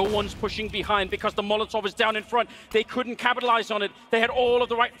 but no one's pushing behind because the Molotov is down in front. They couldn't capitalize on it. They had all of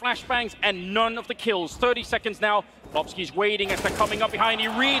the right flashbangs and none of the kills. 30 seconds now. Lopsky's waiting as they're coming up behind. He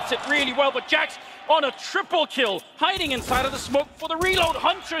reads it really well, but Jax on a triple kill, hiding inside of the smoke for the reload.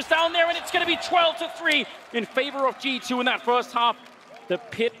 Hunter's down there, and it's going to be 12-3 in favor of G2 in that first half. The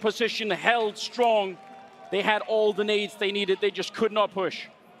pit position held strong. They had all the nades they needed. They just could not push.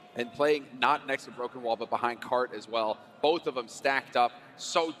 And playing not next to Broken Wall, but behind Cart as well. Both of them stacked up.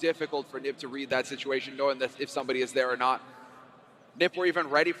 So difficult for Nip to read that situation, knowing that if somebody is there or not. Nip were even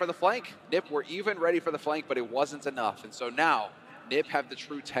ready for the flank. Nip were even ready for the flank, but it wasn't enough. And so now, Nip have the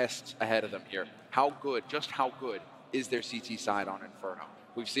true test ahead of them here. How good, just how good, is their CT side on Inferno?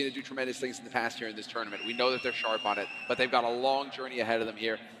 We've seen it do tremendous things in the past here in this tournament. We know that they're sharp on it, but they've got a long journey ahead of them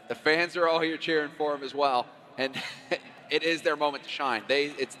here. The fans are all here cheering for them as well. And it is their moment to shine.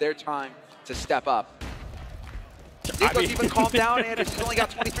 It's their time to step up. Nico's even calmed down, Anders. He's only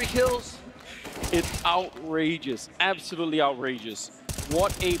got 23 kills. It's outrageous, absolutely outrageous.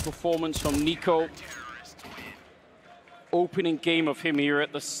 What a performance from Nico. Opening game of him here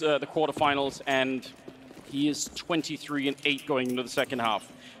at the quarterfinals, and he is 23-8 going into the second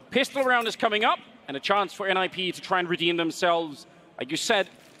half. Pistol round is coming up, and a chance for NIP to try and redeem themselves. Like you said,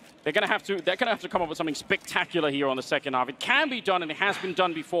 they're gonna have to come up with something spectacular here on the second half. It can be done, and it has been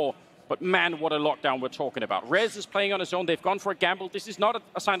done before. But man, what a lockdown we're talking about. Rez is playing on his own. They've gone for a gamble. This is not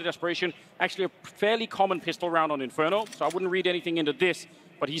a sign of desperation. Actually, a fairly common pistol round on Inferno, so I wouldn't read anything into this.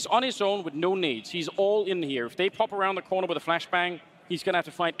 But he's on his own with no nades. He's all in here. If they pop around the corner with a flashbang, he's going to have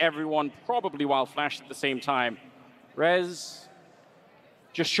to fight everyone, probably while flashed at the same time. Rez,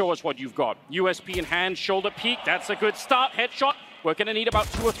 just show us what you've got. USP in hand, shoulder peek. That's a good start. Headshot. We're going to need about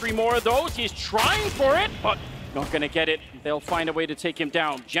 2 or 3 more of those. He's trying for it, but not going to get it. They'll find a way to take him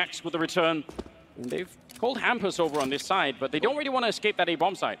down. Jax with the return. And they've called Hampus over on this side, but they don't really want to escape that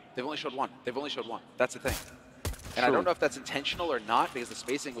A-bomb side. They've only showed one. They've only showed one. That's the thing. And I don't know if that's intentional or not because the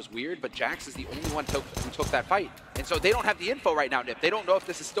spacing was weird, but Jax is the only one who took that fight. And so they don't have the info right now, Nip. They don't know if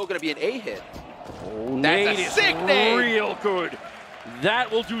this is still going to be an A hit. Oh, that's a sick nade. Real good.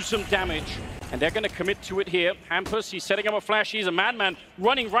 That will do some damage. And they're going to commit to it here. Hampus, he's setting up a flash. He's a madman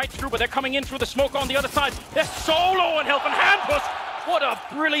running right through, but they're coming in through the smoke on the other side. They're solo and helping Hampus. What a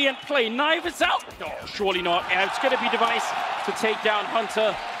brilliant play. Knife is out. No, surely not. Yeah, it's going to be Device to take down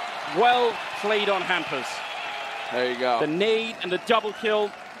Hunter. Well played on Hampus. There you go. The nade and the double kill,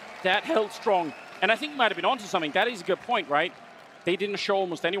 that held strong. And I think he might have been onto something. That is a good point, right? They didn't show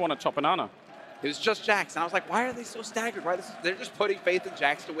almost anyone at Top Banana. It was just Jax, and I was like, why are they so staggered? Why they're just putting faith in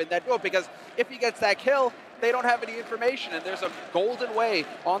Jax to win that duel, because if he gets that kill, they don't have any information, and there's a golden way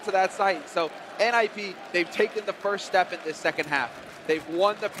onto that site. So NIP, they've taken the first step in this second half. They've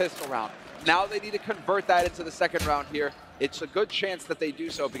won the pistol round. Now they need to convert that into the second round here. It's a good chance that they do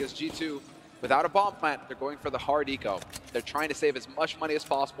so, because G2, without a bomb plant, they're going for the hard eco. They're trying to save as much money as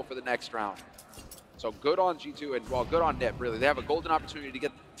possible for the next round. So good on G2 and, well, good on Nip, really. They have a golden opportunity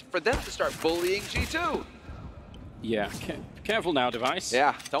for them to start bullying G2. Yeah, careful now, Device.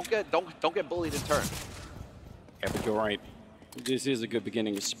 Yeah, don't get bullied in turn. Yeah, but you're right. This is a good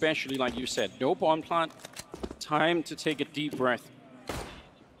beginning, especially like you said. No bomb plant, time to take a deep breath.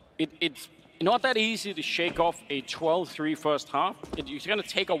 It's not that easy to shake off a 12-3 first half. It's going to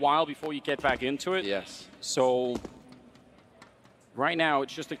take a while before you get back into it. Yes. So right now,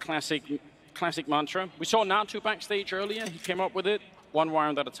 it's just a classic mantra. We saw Natu backstage earlier. He came up with it, 1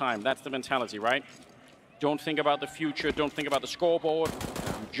 round at a time. That's the mentality, right? Don't think about the future. Don't think about the scoreboard.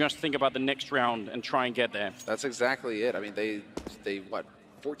 Just think about the next round and try and get there. That's exactly it. I mean, they what,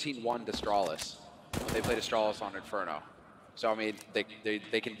 14-1 to Astralis when they played Astralis on Inferno. So I mean, they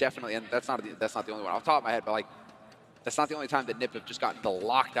can definitely, and that's not the only one off the top of my head, but like, that's not the only time that NIP have just gotten the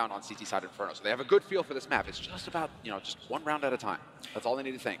lockdown on CT side Inferno. So they have a good feel for this map. It's just about, just 1 round at a time. That's all they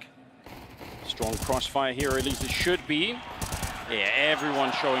need to think. Strong crossfire here, at least it should be. Yeah,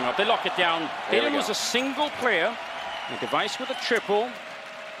 everyone showing up. They lock it down. They didn't lose a single player. A Device with a triple.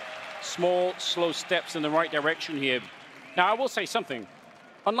 Small, slow steps in the right direction here. Now, I will say something.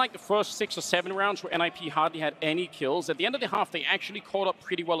 Unlike the first 6 or 7 rounds where NIP hardly had any kills, at the end of the half, they actually caught up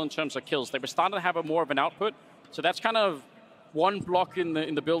pretty well in terms of kills. They were starting to have more of an output. So that's kind of one block in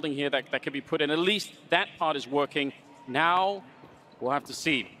the building here that can be put in. At least that part is working. Now, we'll have to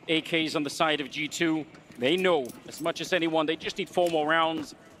see. AK's on the side of G2. They know as much as anyone. They just need 4 more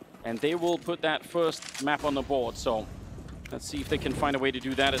rounds, and they will put that first map on the board. So let's see if they can find a way to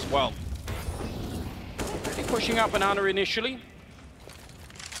do that as well. They're pushing up Banana initially.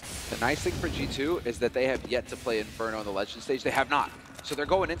 The nice thing for G2 is that they have yet to play Inferno on the Legend stage. They have not. So they're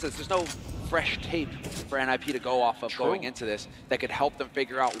going into this. There's no fresh tape for NIP to go off of going into this that could help them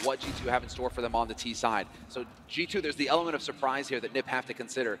figure out what G2 have in store for them on the T side. So G2, there's the element of surprise here that NIP have to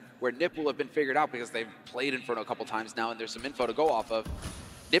consider, where NIP will have been figured out because they've played Inferno a couple times now and there's some info to go off of.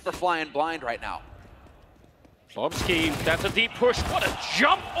 NIP are flying blind right now. Plomsky, that's a deep push. What a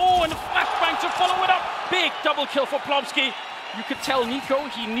jump! Oh, and a flashbang to follow it up. Big double kill for Plomsky. You could tell Nico,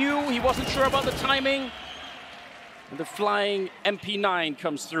 he knew, he wasn't sure about the timing. And the flying MP9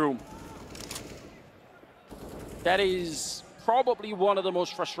 comes through. That is probably one of the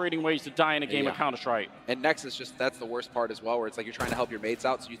most frustrating ways to die in a game of Counter-Strike. And Nexus, just that's the worst part as well, where it's like you're trying to help your mates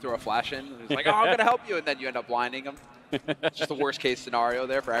out, so you throw a flash in, and it's like, oh, I'm going to help you, and then you end up blinding them. It's just the worst case scenario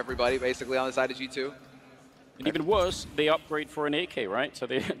there for everybody, basically, on the side of G2. And even worse, they upgrade for an AK, right? So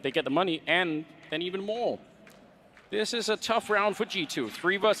they get the money and then even more. This is a tough round for G2,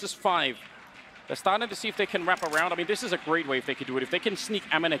 3 versus 5. They're starting to see if they can wrap around. I mean, this is a great way if they can do it. If they can sneak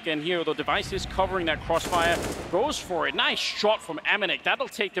Amanek in here, the Device is covering that crossfire, goes for it. Nice shot from Amanek. That'll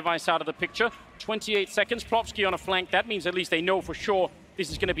take Device out of the picture. 28 seconds, Plopsky on a flank. That means at least they know for sure this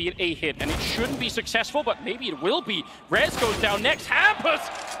is going to be an A hit. And it shouldn't be successful, but maybe it will be. Rez goes down next. Hampus!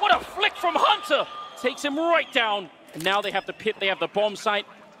 What a flick from Hunter! Takes him right down. And now they have the pit, they have the bomb site.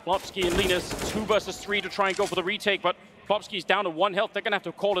 Plopsky and Linus, 2 versus 3 to try and go for the retake, but Plopsky's down to 1 health. They're going to have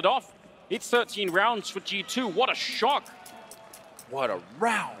to call it off. It's 13 rounds for G2. What a shock. What a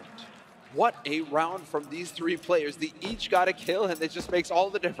round. What a round from these 3 players. They each got a kill, and it just makes all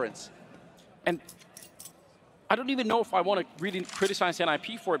the difference. And I don't even know if I want to really criticize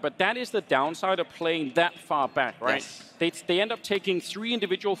NIP for it, but that is the downside of playing that far back, right? Yes. They end up taking 3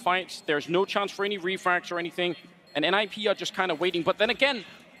 individual fights. There's no chance for any refrags or anything, and NIP are just kind of waiting. But then again,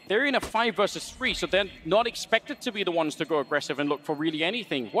 they're in a 5 versus 3, so they're not expected to be the ones to go aggressive and look for really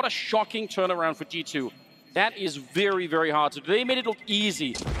anything. What a shocking turnaround for G2. That is very, very hard to do. They made it look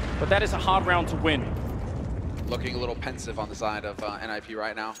easy, but that is a hard round to win. Looking a little pensive on the side of NIP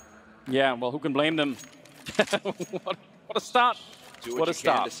right now. Yeah, well, who can blame them? what a start. Do what you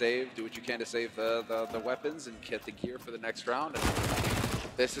can to save. Do what you can to save the weapons and get the gear for the next round. And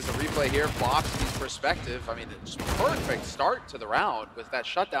this is a replay here. Plopsky's perspective. I mean, it's perfect start to the round with that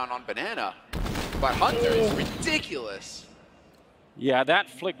shutdown on Banana. But Hunter is ridiculous. Yeah, that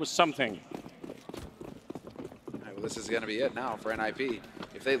flick was something. All right, well, this is going to be it now for NIP.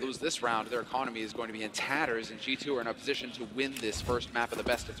 If they lose this round, their economy is going to be in tatters, and G2 are in a position to win this first map of the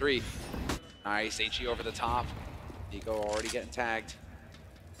best of 3. Nice, HE over the top. Nico already getting tagged.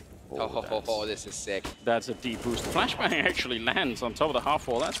 Oh, this is sick. That's a deep boost. Flashbang actually lands on top of the half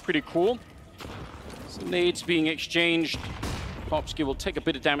wall. That's pretty cool. Some nades being exchanged. Plopsky will take a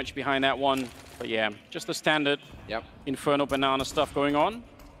bit of damage behind that one. But yeah, just the standard Inferno Banana stuff going on.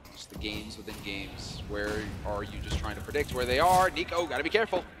 Just the games within games. Where are you just trying to predict where they are? Nico, gotta be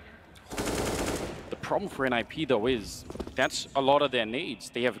careful. The problem for NIP, though, is that's a lot of their nades.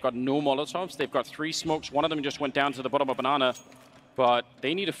 They have got no Molotovs. They've got 3 smokes. One of them just went down to the bottom of Banana. But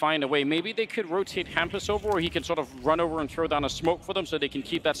they need to find a way. Maybe they could rotate Hampus over, or he can sort of run over and throw down a smoke for them so they can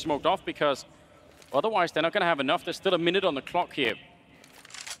keep that smoked off, because otherwise they're not going to have enough. There's still a minute on the clock here.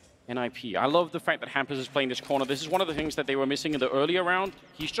 NIP. I love the fact that Hampus is playing this corner. This is one of the things that they were missing in the earlier round.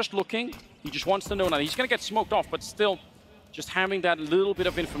 He's just looking. He just wants to know now. He's going to get smoked off, but still, just having that little bit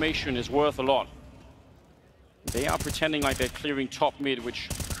of information is worth a lot. They are pretending like they're clearing top mid, which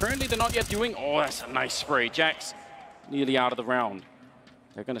currently they're not yet doing. Oh, that's a nice spray. Jax nearly out of the round.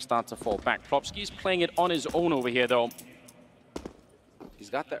 They're going to start to fall back. Plopsky's playing it on his own over here, though. He's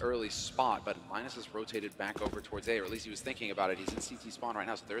got the early spot, but Linus has rotated back over towards A, or at least he was thinking about it. He's in CT spawn right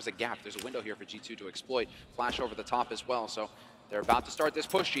now, so there is a gap. There's a window here for G2 to exploit. Flash over the top as well, so they're about to start this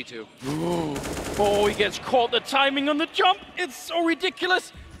push, G2. Ooh. Oh, he gets caught. The timing on the jump, it's so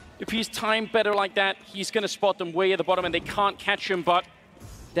ridiculous. If he's timed better like that, he's going to spot them way at the bottom, and they can't catch him, but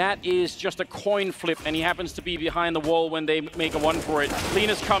that is just a coin flip, and he happens to be behind the wall when they make a 1 for it.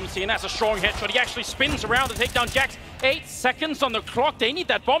 Linus comes in, that's a strong headshot. He actually spins around to take down Jax. 8 seconds on the clock. They need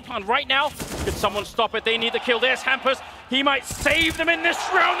that bomb plant right now. Could someone stop it? They need the kill. There's Hampus. He might save them in this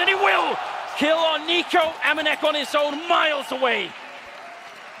round, and he will. Kill on Nico. Amanek on his own, miles away.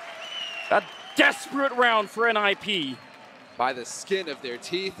 A desperate round for NIP. By the skin of their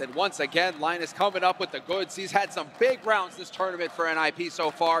teeth, and once again, Linus coming up with the goods. He's had some big rounds this tournament for NIP so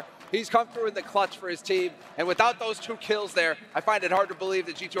far. He's come through in the clutch for his team, and without those 2 kills there, I find it hard to believe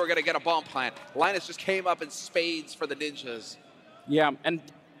that G2 are going to get a bomb plant. Linus just came up in spades for the Ninjas. Yeah, and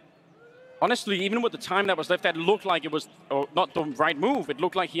honestly, even with the time that was left, that looked like it was not the right move. It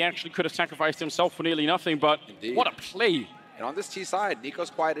looked like he actually could have sacrificed himself for nearly nothing, but Indeed. What a play. And on this T side,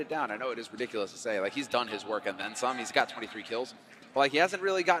 Nico's quieted down. I know it is ridiculous to say. Like, he's done his work and then some. He's got 23 kills. like he hasn't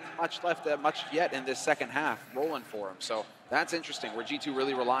really gotten much yet in this second half rolling for him. So that's interesting, where G2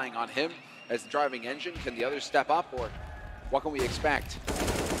 really relying on him as the driving engine. Can the others step up, or what can we expect?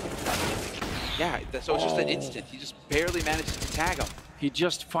 Yeah, so it's just an instant. He just barely manages to tag him. He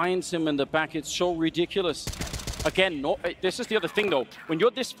just finds him in the back. It's so ridiculous. Again, this is the other thing, though. When you're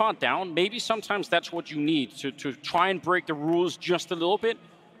this far down, maybe sometimes that's what you need to try and break the rules just a little bit.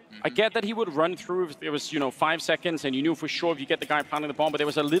 I get that he would run through if there was, 5 seconds, and you knew for sure if you get the guy planting the bomb, but there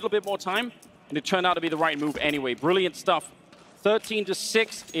was a little bit more time, and it turned out to be the right move anyway. Brilliant stuff.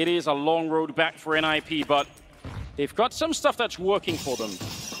 13-6. It is a long road back for NIP, but they've got some stuff that's working for them.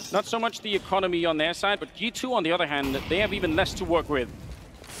 Not so much the economy on their side, but G2, on the other hand, they have even less to work with.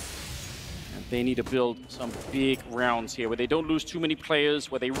 And they need to build some big rounds here, where they don't lose too many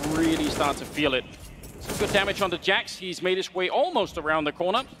players, where they really start to feel it. Some good damage on the Jax. He's made his way almost around the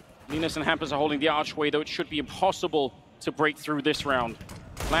corner. Linus and Hampers are holding the archway, though it should be impossible to break through this round.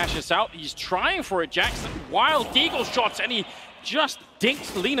 Flash is out. He's trying for it. Jackson, wild eagle shots, and he just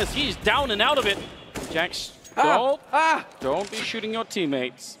dinks Linus. He's down and out of it. Jax, don't be shooting your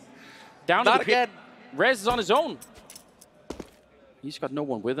teammates. Down to the pit. Rez is on his own. He's got no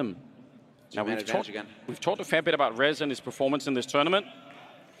one with him. Now we've talked a fair bit about Rez and his performance in this tournament.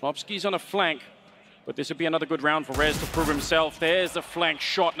 Flopsky's on a flank, but this would be another good round for Rez to prove himself. There's the flank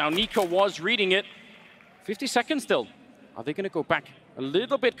shot. Now Nico was reading it. 50 seconds still. Are they going to go back? A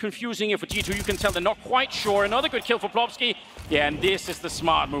little bit confusing here for G2. You can tell they're not quite sure. Another good kill for Plopsky. Yeah, and this is the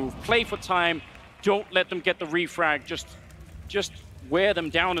smart move. Play for time. Don't let them get the refrag. Just wear them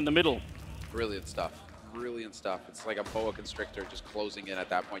down in the middle. Brilliant stuff. Brilliant stuff. It's like a boa constrictor just closing in at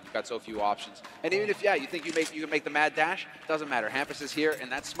that point. You've got so few options. And even if, you think you can make the mad dash, doesn't matter. Hampus is here,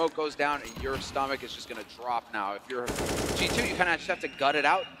 and that smoke goes down, and your stomach is just going to drop now. If you're G2, you kind of just have to gut it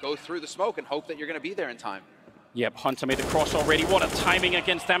out, go through the smoke, and hope that you're going to be there in time. Yep, Hunter made the cross already. What a timing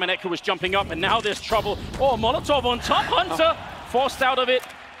against Amanek, who was jumping up, and now there's trouble. Oh, Molotov on top. Hunter forced out of it.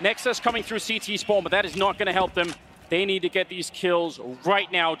 Nexus coming through CT spawn, but that is not going to help them. They need to get these kills right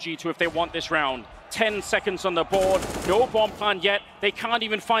now, G2, if they want this round. 10 seconds on the board. No bomb plant yet. They can't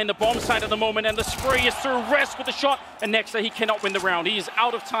even find the bomb site at the moment, and the spray is through. Rest with the shot, and Nexus, he cannot win the round. He is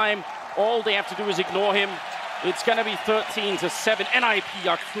out of time. All they have to do is ignore him. It's going to be 13-7. NIP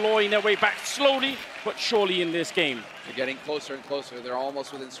are clawing their way back slowly, but surely in this game. They're getting closer and closer. They're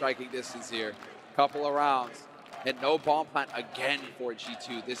almost within striking distance here. Couple of rounds, and no bomb plant again for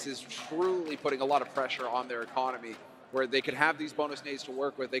G2. This is truly putting a lot of pressure on their economy, where they could have these bonus nades to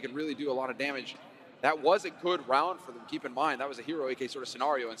work with. They could really do a lot of damage. That was a good round for them. Keep in mind, that was a hero AK sort of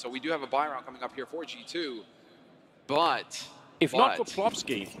scenario, and so we do have a buy round coming up here for G2. But if not for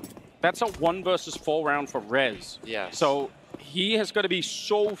Plopsky, that's a 1 versus 4 round for Rez. Yes. So he has got to be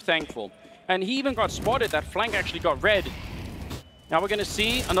so thankful. And he even got spotted. That flank actually got red. Now we're going to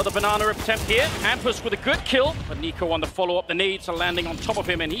see another banana attempt here. Hampus with a good kill, but Nico on the follow-up. The nades are landing on top of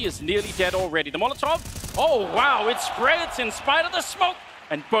him, and he is nearly dead already. The Molotov, oh wow, it spreads in spite of the smoke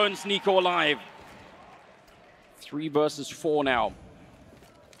and burns Nico alive. 3 versus 4 now.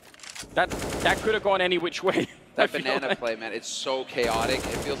 That could have gone any which way. That banana play, man, it's so chaotic.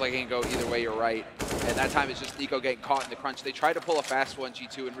 It feels like it can go either way, you're right. And that time it's just Nico getting caught in the crunch. They try to pull a fast one,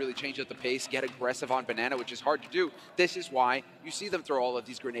 G2, and really change up the pace, get aggressive on banana, which is hard to do. This is why you see them throw all of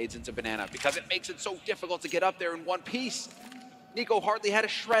these grenades into banana, because it makes it so difficult to get up there in one piece. Nico hardly had a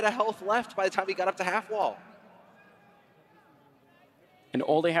shred of health left by the time he got up to half wall. And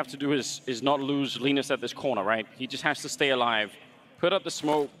all they have to do is not lose Linus at this corner, right? He just has to stay alive. Put up the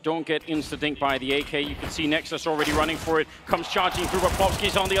smoke, don't get insta-dinked by the AK. You can see Nexus already running for it. Comes charging through, but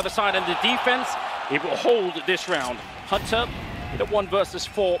Plopsky's on the other side, and the defense, it will hold this round. Hunter with a 1 versus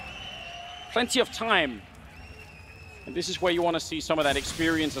 4. Plenty of time. And this is where you want to see some of that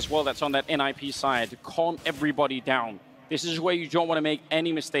experience as well that's on that NIP side to calm everybody down. This is where you don't want to make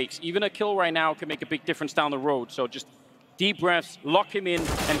any mistakes. Even a kill right now can make a big difference down the road. So just deep breaths, lock him in,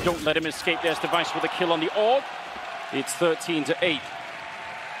 and don't let him escape. There's Device with a kill on the orb. It's 13-8.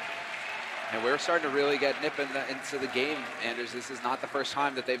 And we're starting to really get nip into the game, Anders. This is not the first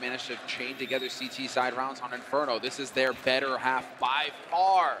time that they managed to chain together CT side rounds on Inferno. This is their better half by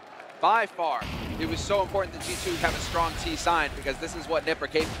far. By far. It was so important that G2 have a strong T side, because this is what Nip are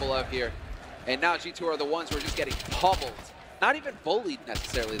capable of here. And now G2 are the ones who are just getting pummeled. Not even bullied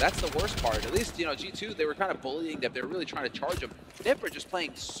necessarily. That's the worst part. At least, G2, they were kind of bullying them. They were really trying to charge them. Nip are just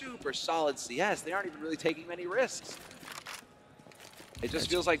playing super solid CS. They aren't even really taking many risks. It just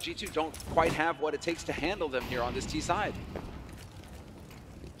feels like G2 don't quite have what it takes to handle them here on this T side.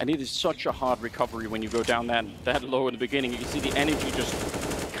 And it is such a hard recovery when you go down that low in the beginning. You can see the energy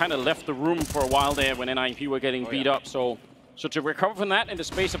just kind of left the room for a while there when NIP were getting beat up. So So to recover from that in the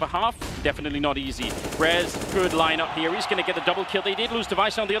space of a half, definitely not easy. Rez, good lineup here. He's going to get the double kill. They did lose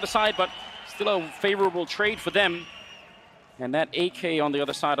Device on the other side, but still a favorable trade for them. And that AK on the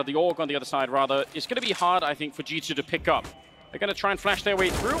other side, or the AUG on the other side, rather, is going to be hard, I think, for G2 to pick up. They're going to try and flash their way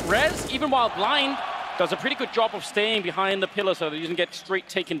through. Rez, even while blind, does a pretty good job of staying behind the pillar so that he doesn't get straight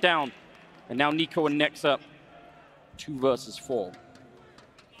taken down. And now Nico and Nexa, 2 versus 4.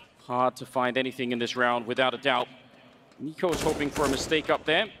 Hard to find anything in this round, without a doubt. Nico is hoping for a mistake up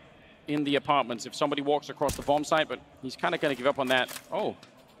there in the apartments if somebody walks across the bomb site, but he's kind of going to give up on that. Oh,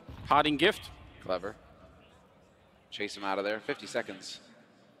 parting gift. Clever. Chase him out of there. 50 seconds.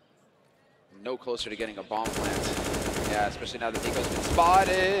 No closer to getting a bomb plant. Yeah, especially now that Nico's been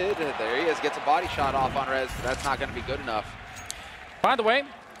spotted. There he is. Gets a body shot off on Rez. That's not going to be good enough. By the way,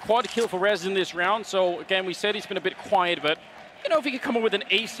 quad kill for Rez in this round. So again, we said he's been a bit quiet, but you know, if he could come up with an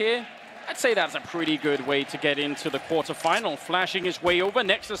ace here, I'd say that's a pretty good way to get into the quarterfinal. Flashing his way over.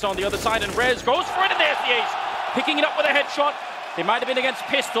 Nexus on the other side, and Rez goes for it, and there's the ace. Picking it up with a headshot. They might have been against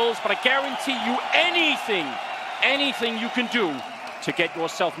pistols, but I guarantee you anything you can do to get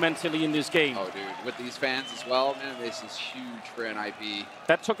yourself mentally in this game. Oh, dude, with these fans as well, man, this is huge for NIP.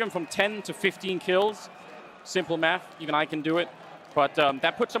 That took him from 10 to 15 kills. Simple math, even I can do it. But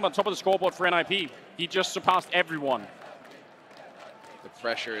that puts him on top of the scoreboard for NIP. He just surpassed everyone. The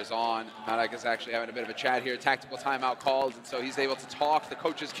pressure is on. Madak is actually having a bit of a chat here. Tactical timeout called, and so he's able to talk. The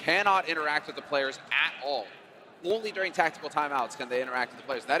coaches cannot interact with the players at all. Only during tactical timeouts can they interact with the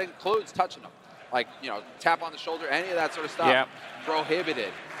players. That includes touching them. Like, you know, tap on the shoulder, any of that sort of stuff. Yeah.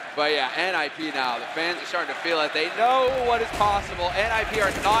 Prohibited. But yeah, NIP now, the fans are starting to feel it. They know what is possible. NIP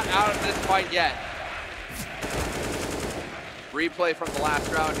are not out of this fight yet. Replay from the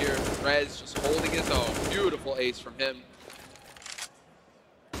last round here. Rez just holding his own. Beautiful ace from him.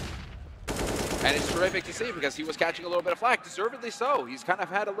 And it's terrific to see because he was catching a little bit of flack, deservedly so. He's kind of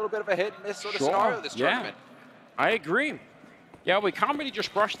had a little bit of a hit and miss sort of scenario this tournament. I agree. Yeah, we can't really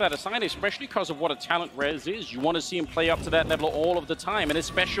just brush that aside, especially because of what a talent Rez is. You want to see him play up to that level all of the time, and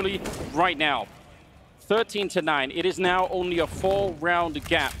especially right now. 13-9. It is now only a 4-round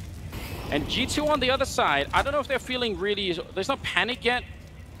gap. And G2 on the other side, I don't know if they're feeling really... There's no panic yet,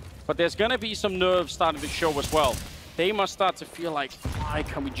 but there's going to be some nerves starting to show as well. They must start to feel like, why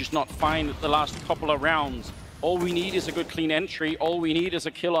can we just not find the last couple of rounds? All we need is a good clean entry. All we need is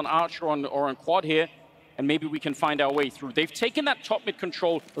a kill on Archer or on Quad here, and maybe we can find our way through. They've taken that top mid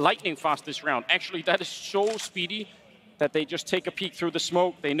control lightning fast this round. Actually, that is so speedy that they just take a peek through the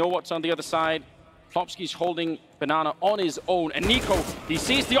smoke. They know what's on the other side. Plopsky's holding Banana on his own, and Nico, he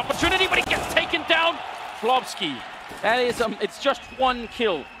sees the opportunity, but he gets taken down. Plopsky, that is, it's just 1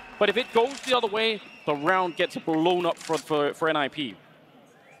 kill. But if it goes the other way, the round gets blown up for NIP.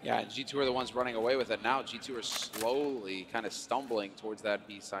 Yeah, and G2 are the ones running away with it. Now G2 are slowly kind of stumbling towards that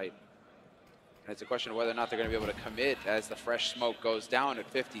B site. And it's a question of whether or not they're going to be able to commit as the fresh smoke goes down at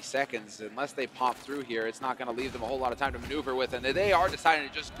 50 seconds. Unless they pop through here, it's not going to leave them a whole lot of time to maneuver with. And they are deciding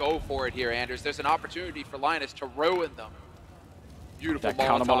to just go for it here, Anders. There's an opportunity for Linus to ruin them. Beautiful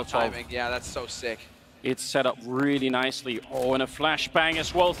Molotov timing. Yeah, that's so sick. It's set up really nicely. Oh, and a flashbang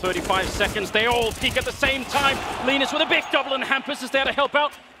as well. 35 seconds. They all peek at the same time. Linus with a big double, and Hampus is there to help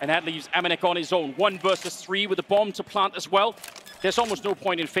out. And that leaves Amanek on his own. 1 versus 3 with a bomb to plant as well. There's almost no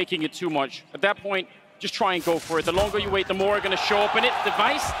point in faking it too much. At that point, just try and go for it. The longer you wait, the more are going to show up. And it's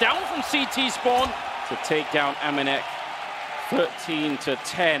Device down from CT spawn to take down Amanek.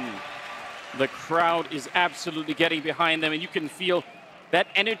 13-10. The crowd is absolutely getting behind them, and you can feel that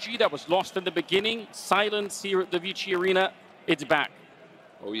energy that was lost in the beginning, silence here at the Vici Arena, it's back.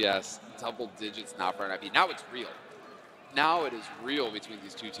 Oh yes, double digits now for NIP. Now it's real. Now it is real between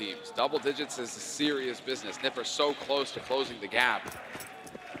these two teams. Double digits is serious business. Nipper so close to closing the gap.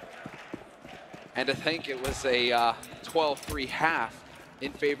 And to think it was a 12-3 half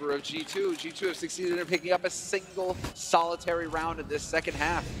in favor of G2. G2 have succeeded in picking up a single solitary round in this second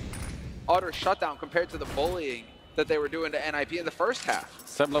half. Utter shutdown compared to the bullying that they were doing to NIP in the first half.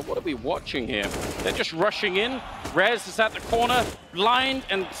 Semler, what are we watching here? They're just rushing in. Rez is at the corner, blind,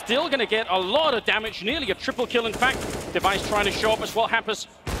 and still going to get a lot of damage. Nearly a triple kill, in fact. Device trying to show up as well. Hampus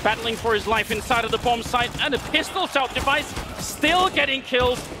battling for his life inside of the bomb site. And a pistol's out. Device still getting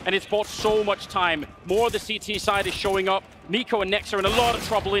kills, and it's bought so much time. More of the CT side is showing up. Nico and Nex are in a lot of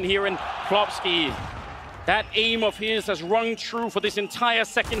trouble in here, and Plopsky, that aim of his has rung true for this entire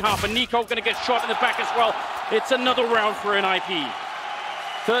second half, and Nico going to get shot in the back as well. It's another round for NIP.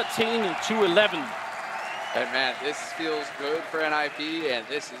 13-11. And man, this feels good for NIP, and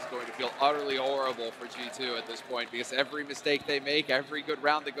this is going to feel utterly horrible for G2 at this point, because every mistake they make, every good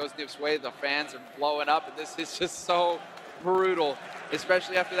round that goes Nip's way, the fans are blowing up, and this is just so brutal,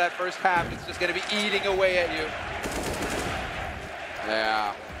 especially after that first half. It's just going to be eating away at you.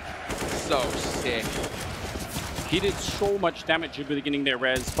 Yeah, so sick. He did so much damage in the beginning there,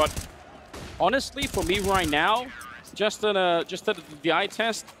 Rez, but honestly, for me right now, just at the eye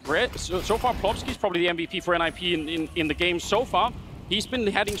test, so far Plopski's probably the MVP for NIP in the game so far. He's been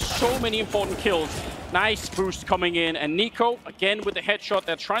having so many important kills. Nice boost coming in, and Nico, again with the headshot,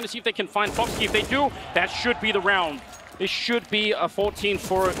 they're trying to see if they can find Plopski. If they do, that should be the round. This should be a 14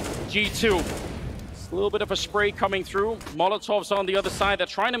 for G2. It's a little bit of a spray coming through. Molotov's on the other side. They're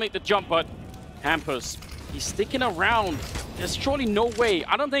trying to make the jump, but Hampus, he's sticking around. There's surely no way.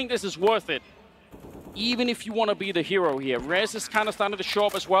 I don't think this is worth it. Even if you want to be the hero here. Rez is kind of starting to show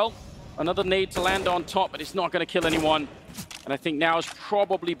up as well. Another nade to land on top, but it's not going to kill anyone. And I think now is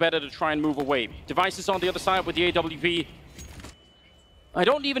probably better to try and move away. Device is on the other side with the AWP. I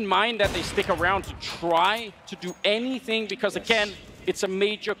don't even mind that they stick around to try to do anything because, again, it's a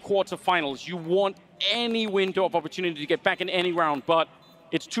major quarterfinals. You want any window of opportunity to get back in any round, but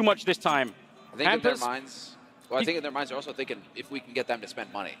it's too much this time. I think in their minds, I think in their minds they're also thinking if we can get them to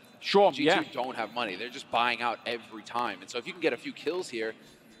spend money. Sure, G2 don't have money. They're just buying out every time. And so if you can get a few kills here,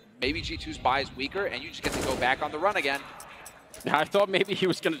 maybe G2's buy is weaker and you just get to go back on the run again. I thought maybe he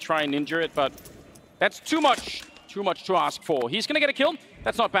was going to try and injure it, but that's too much to ask for. He's going to get a kill.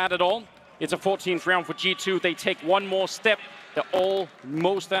 That's not bad at all. It's a 14th round for G2. They take one more step. They're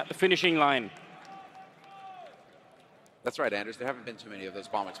almost at the finishing line. That's right, Anders. There haven't been too many of those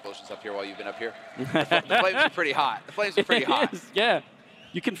bomb explosions up here while you've been up here. The flames are pretty hot. The flames are pretty hot. Yeah,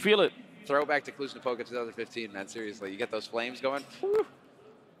 you can feel it. Throwback to Cluj-Napoca 2015, man. Seriously, you get those flames going. Whew.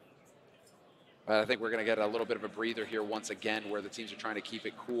 I think we're going to get a little bit of a breather here once again where the teams are trying to keep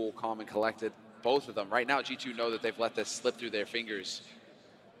it cool, calm, and collected. Both of them. Right now, G2 know that they've let this slip through their fingers.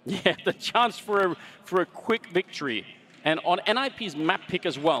 Yeah, the chance for a quick victory. And on NIP's map pick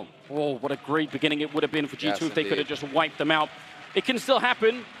as well. Oh, what a great beginning it would have been for G2 if they could have just wiped them out. It can still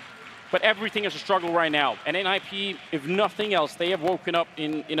happen, but everything is a struggle right now. And NIP, if nothing else, they have woken up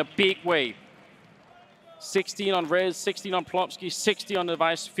in a big way. 16 on Rez, 16 on Plopski, 60 on the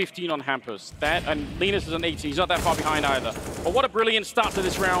Device, 15 on Hampus. That, and Linus is an 18. He's not that far behind either. But what a brilliant start to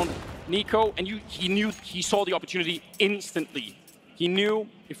this round. Nico, and he saw the opportunity instantly. He knew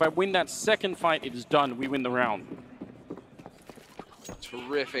if I win that second fight, it is done. We win the round.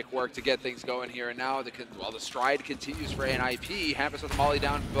 Terrific work to get things going here. And now the stride continues for NIP. Hampus with the molly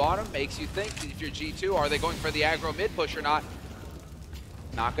down bottom makes you think if you're G2, are they going for the aggro mid push or not?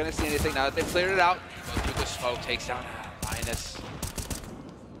 Not going to see anything now that they've cleared it out. Goes through the smoke, takes down Linus.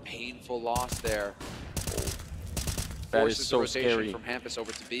 Painful loss there. That is so scary. From Hampus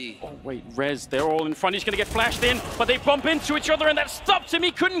over to B. Oh, wait, Rez, they're all in front. He's going to get flashed in, but they bump into each other, and that stops him.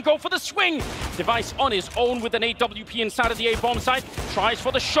 He couldn't go for the swing. Device on his own with an AWP inside of the A-bomb site. Tries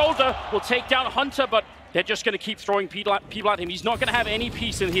for the shoulder. Will take down Hunter, but they're just going to keep throwing people at him. He's not going to have any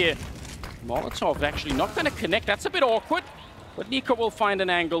peace in here. Molotov actually not going to connect. That's a bit awkward, but Nico will find an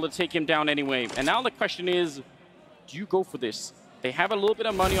angle to take him down anyway. And now the question is, do you go for this? They have a little bit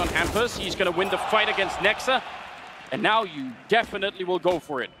of money on Hampus. He's going to win the fight against Nexa. And now you definitely will go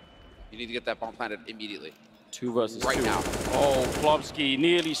for it. You need to get that bomb planted immediately. 2 versus 2. Right now. Oh, Plopski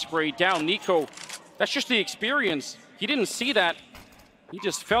nearly sprayed down. Nico, that's just the experience. He didn't see that. He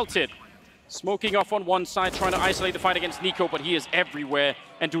just felt it. Smoking off on one side, trying to isolate the fight against Nico, but he is everywhere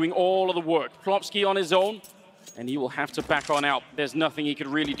and doing all of the work. Plopski on his own, and he will have to back on out. There's nothing he could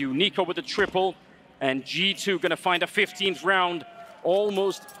really do. Nico with the triple, and G2 going to find a 15th round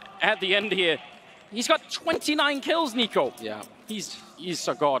almost at the end here. He's got 29 kills, Nico. Yeah. He's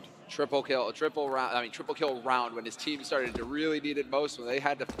a god. Triple kill round when his team started to really need it most, when they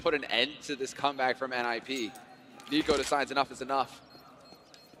had to put an end to this comeback from NIP. Nico decides enough is enough.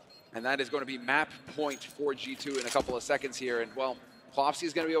 And that is going to be map point for G2 in a couple of seconds here. And well,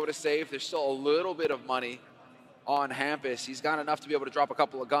 Plopski's going to be able to save. There's still a little bit of money on Hampus. He's got enough to be able to drop a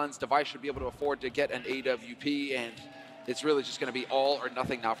couple of guns. Device should be able to afford to get an AWP, and it's really just going to be all or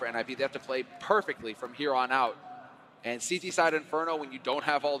nothing now for NIP. They have to play perfectly from here on out. And CT side Inferno, when you don't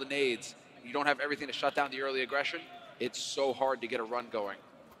have all the nades, you don't have everything to shut down the early aggression, it's so hard to get a run going.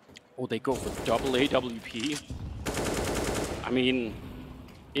 Oh, they go for double AWP. I mean,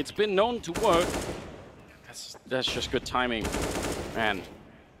 it's been known to work. That's just good timing. Man.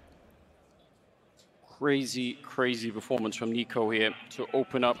 Crazy, crazy performance from Nico here to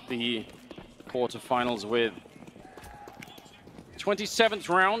open up the quarterfinals with. 27th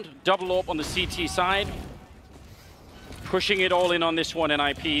round, double AWP on the CT side. Pushing it all in on this one,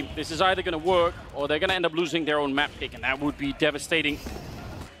 NIP. This is either going to work or they're going to end up losing their own map pick, and that would be devastating.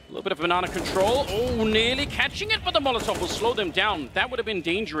 little bit of banana control. Oh, nearly catching it, but the Molotov will slow them down. That would have been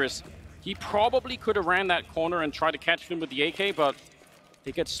dangerous. He probably could have ran that corner and tried to catch them with the AK, but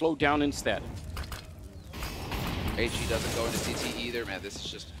they get slowed down instead. HE doesn't go into CT either, man. This is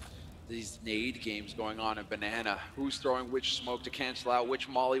just these nade games going on in Banana. Who's throwing which smoke to cancel out, which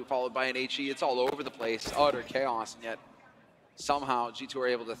molly followed by an HE. It's all over the place, utter chaos, and yet somehow G2 are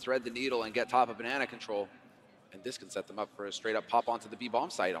able to thread the needle and get top of Banana control. And this can set them up for a straight up pop onto the B-bomb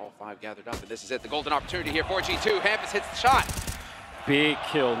site. All 5 gathered up, and this is it. The golden opportunity here for G2. Hampus hits the shot. Big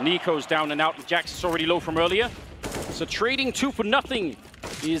kill. Nico's down and out. Jax is already low from earlier. So trading 2 for nothing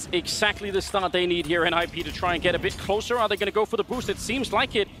is exactly the start they need here in IP to try and get a bit closer. Are they going to go for the boost? It seems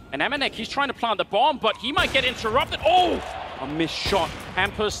like it. And Amanek, he's trying to plant the bomb, but he might get interrupted. Oh, a missed shot.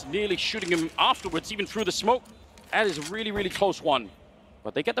 Hampus nearly shooting him afterwards, even through the smoke. That is a really, really close one.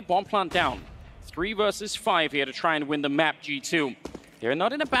 But they get the bomb plant down. 3 versus 5 here to try and win the map, G2. They're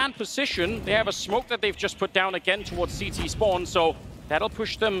not in a bad position. They have a smoke that they've just put down again towards CT spawn, so that'll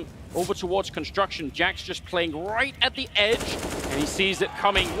push them over towards construction. Jack's just playing right at the edge, and he sees it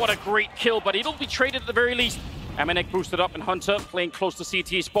coming. What a great kill, but it'll be traded at the very least. Amanek boosted up, and Hunter playing close to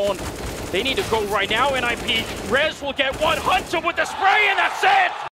CT spawn. They need to go right now, NIP. Rez will get one. Hunter with the spray, and that's it!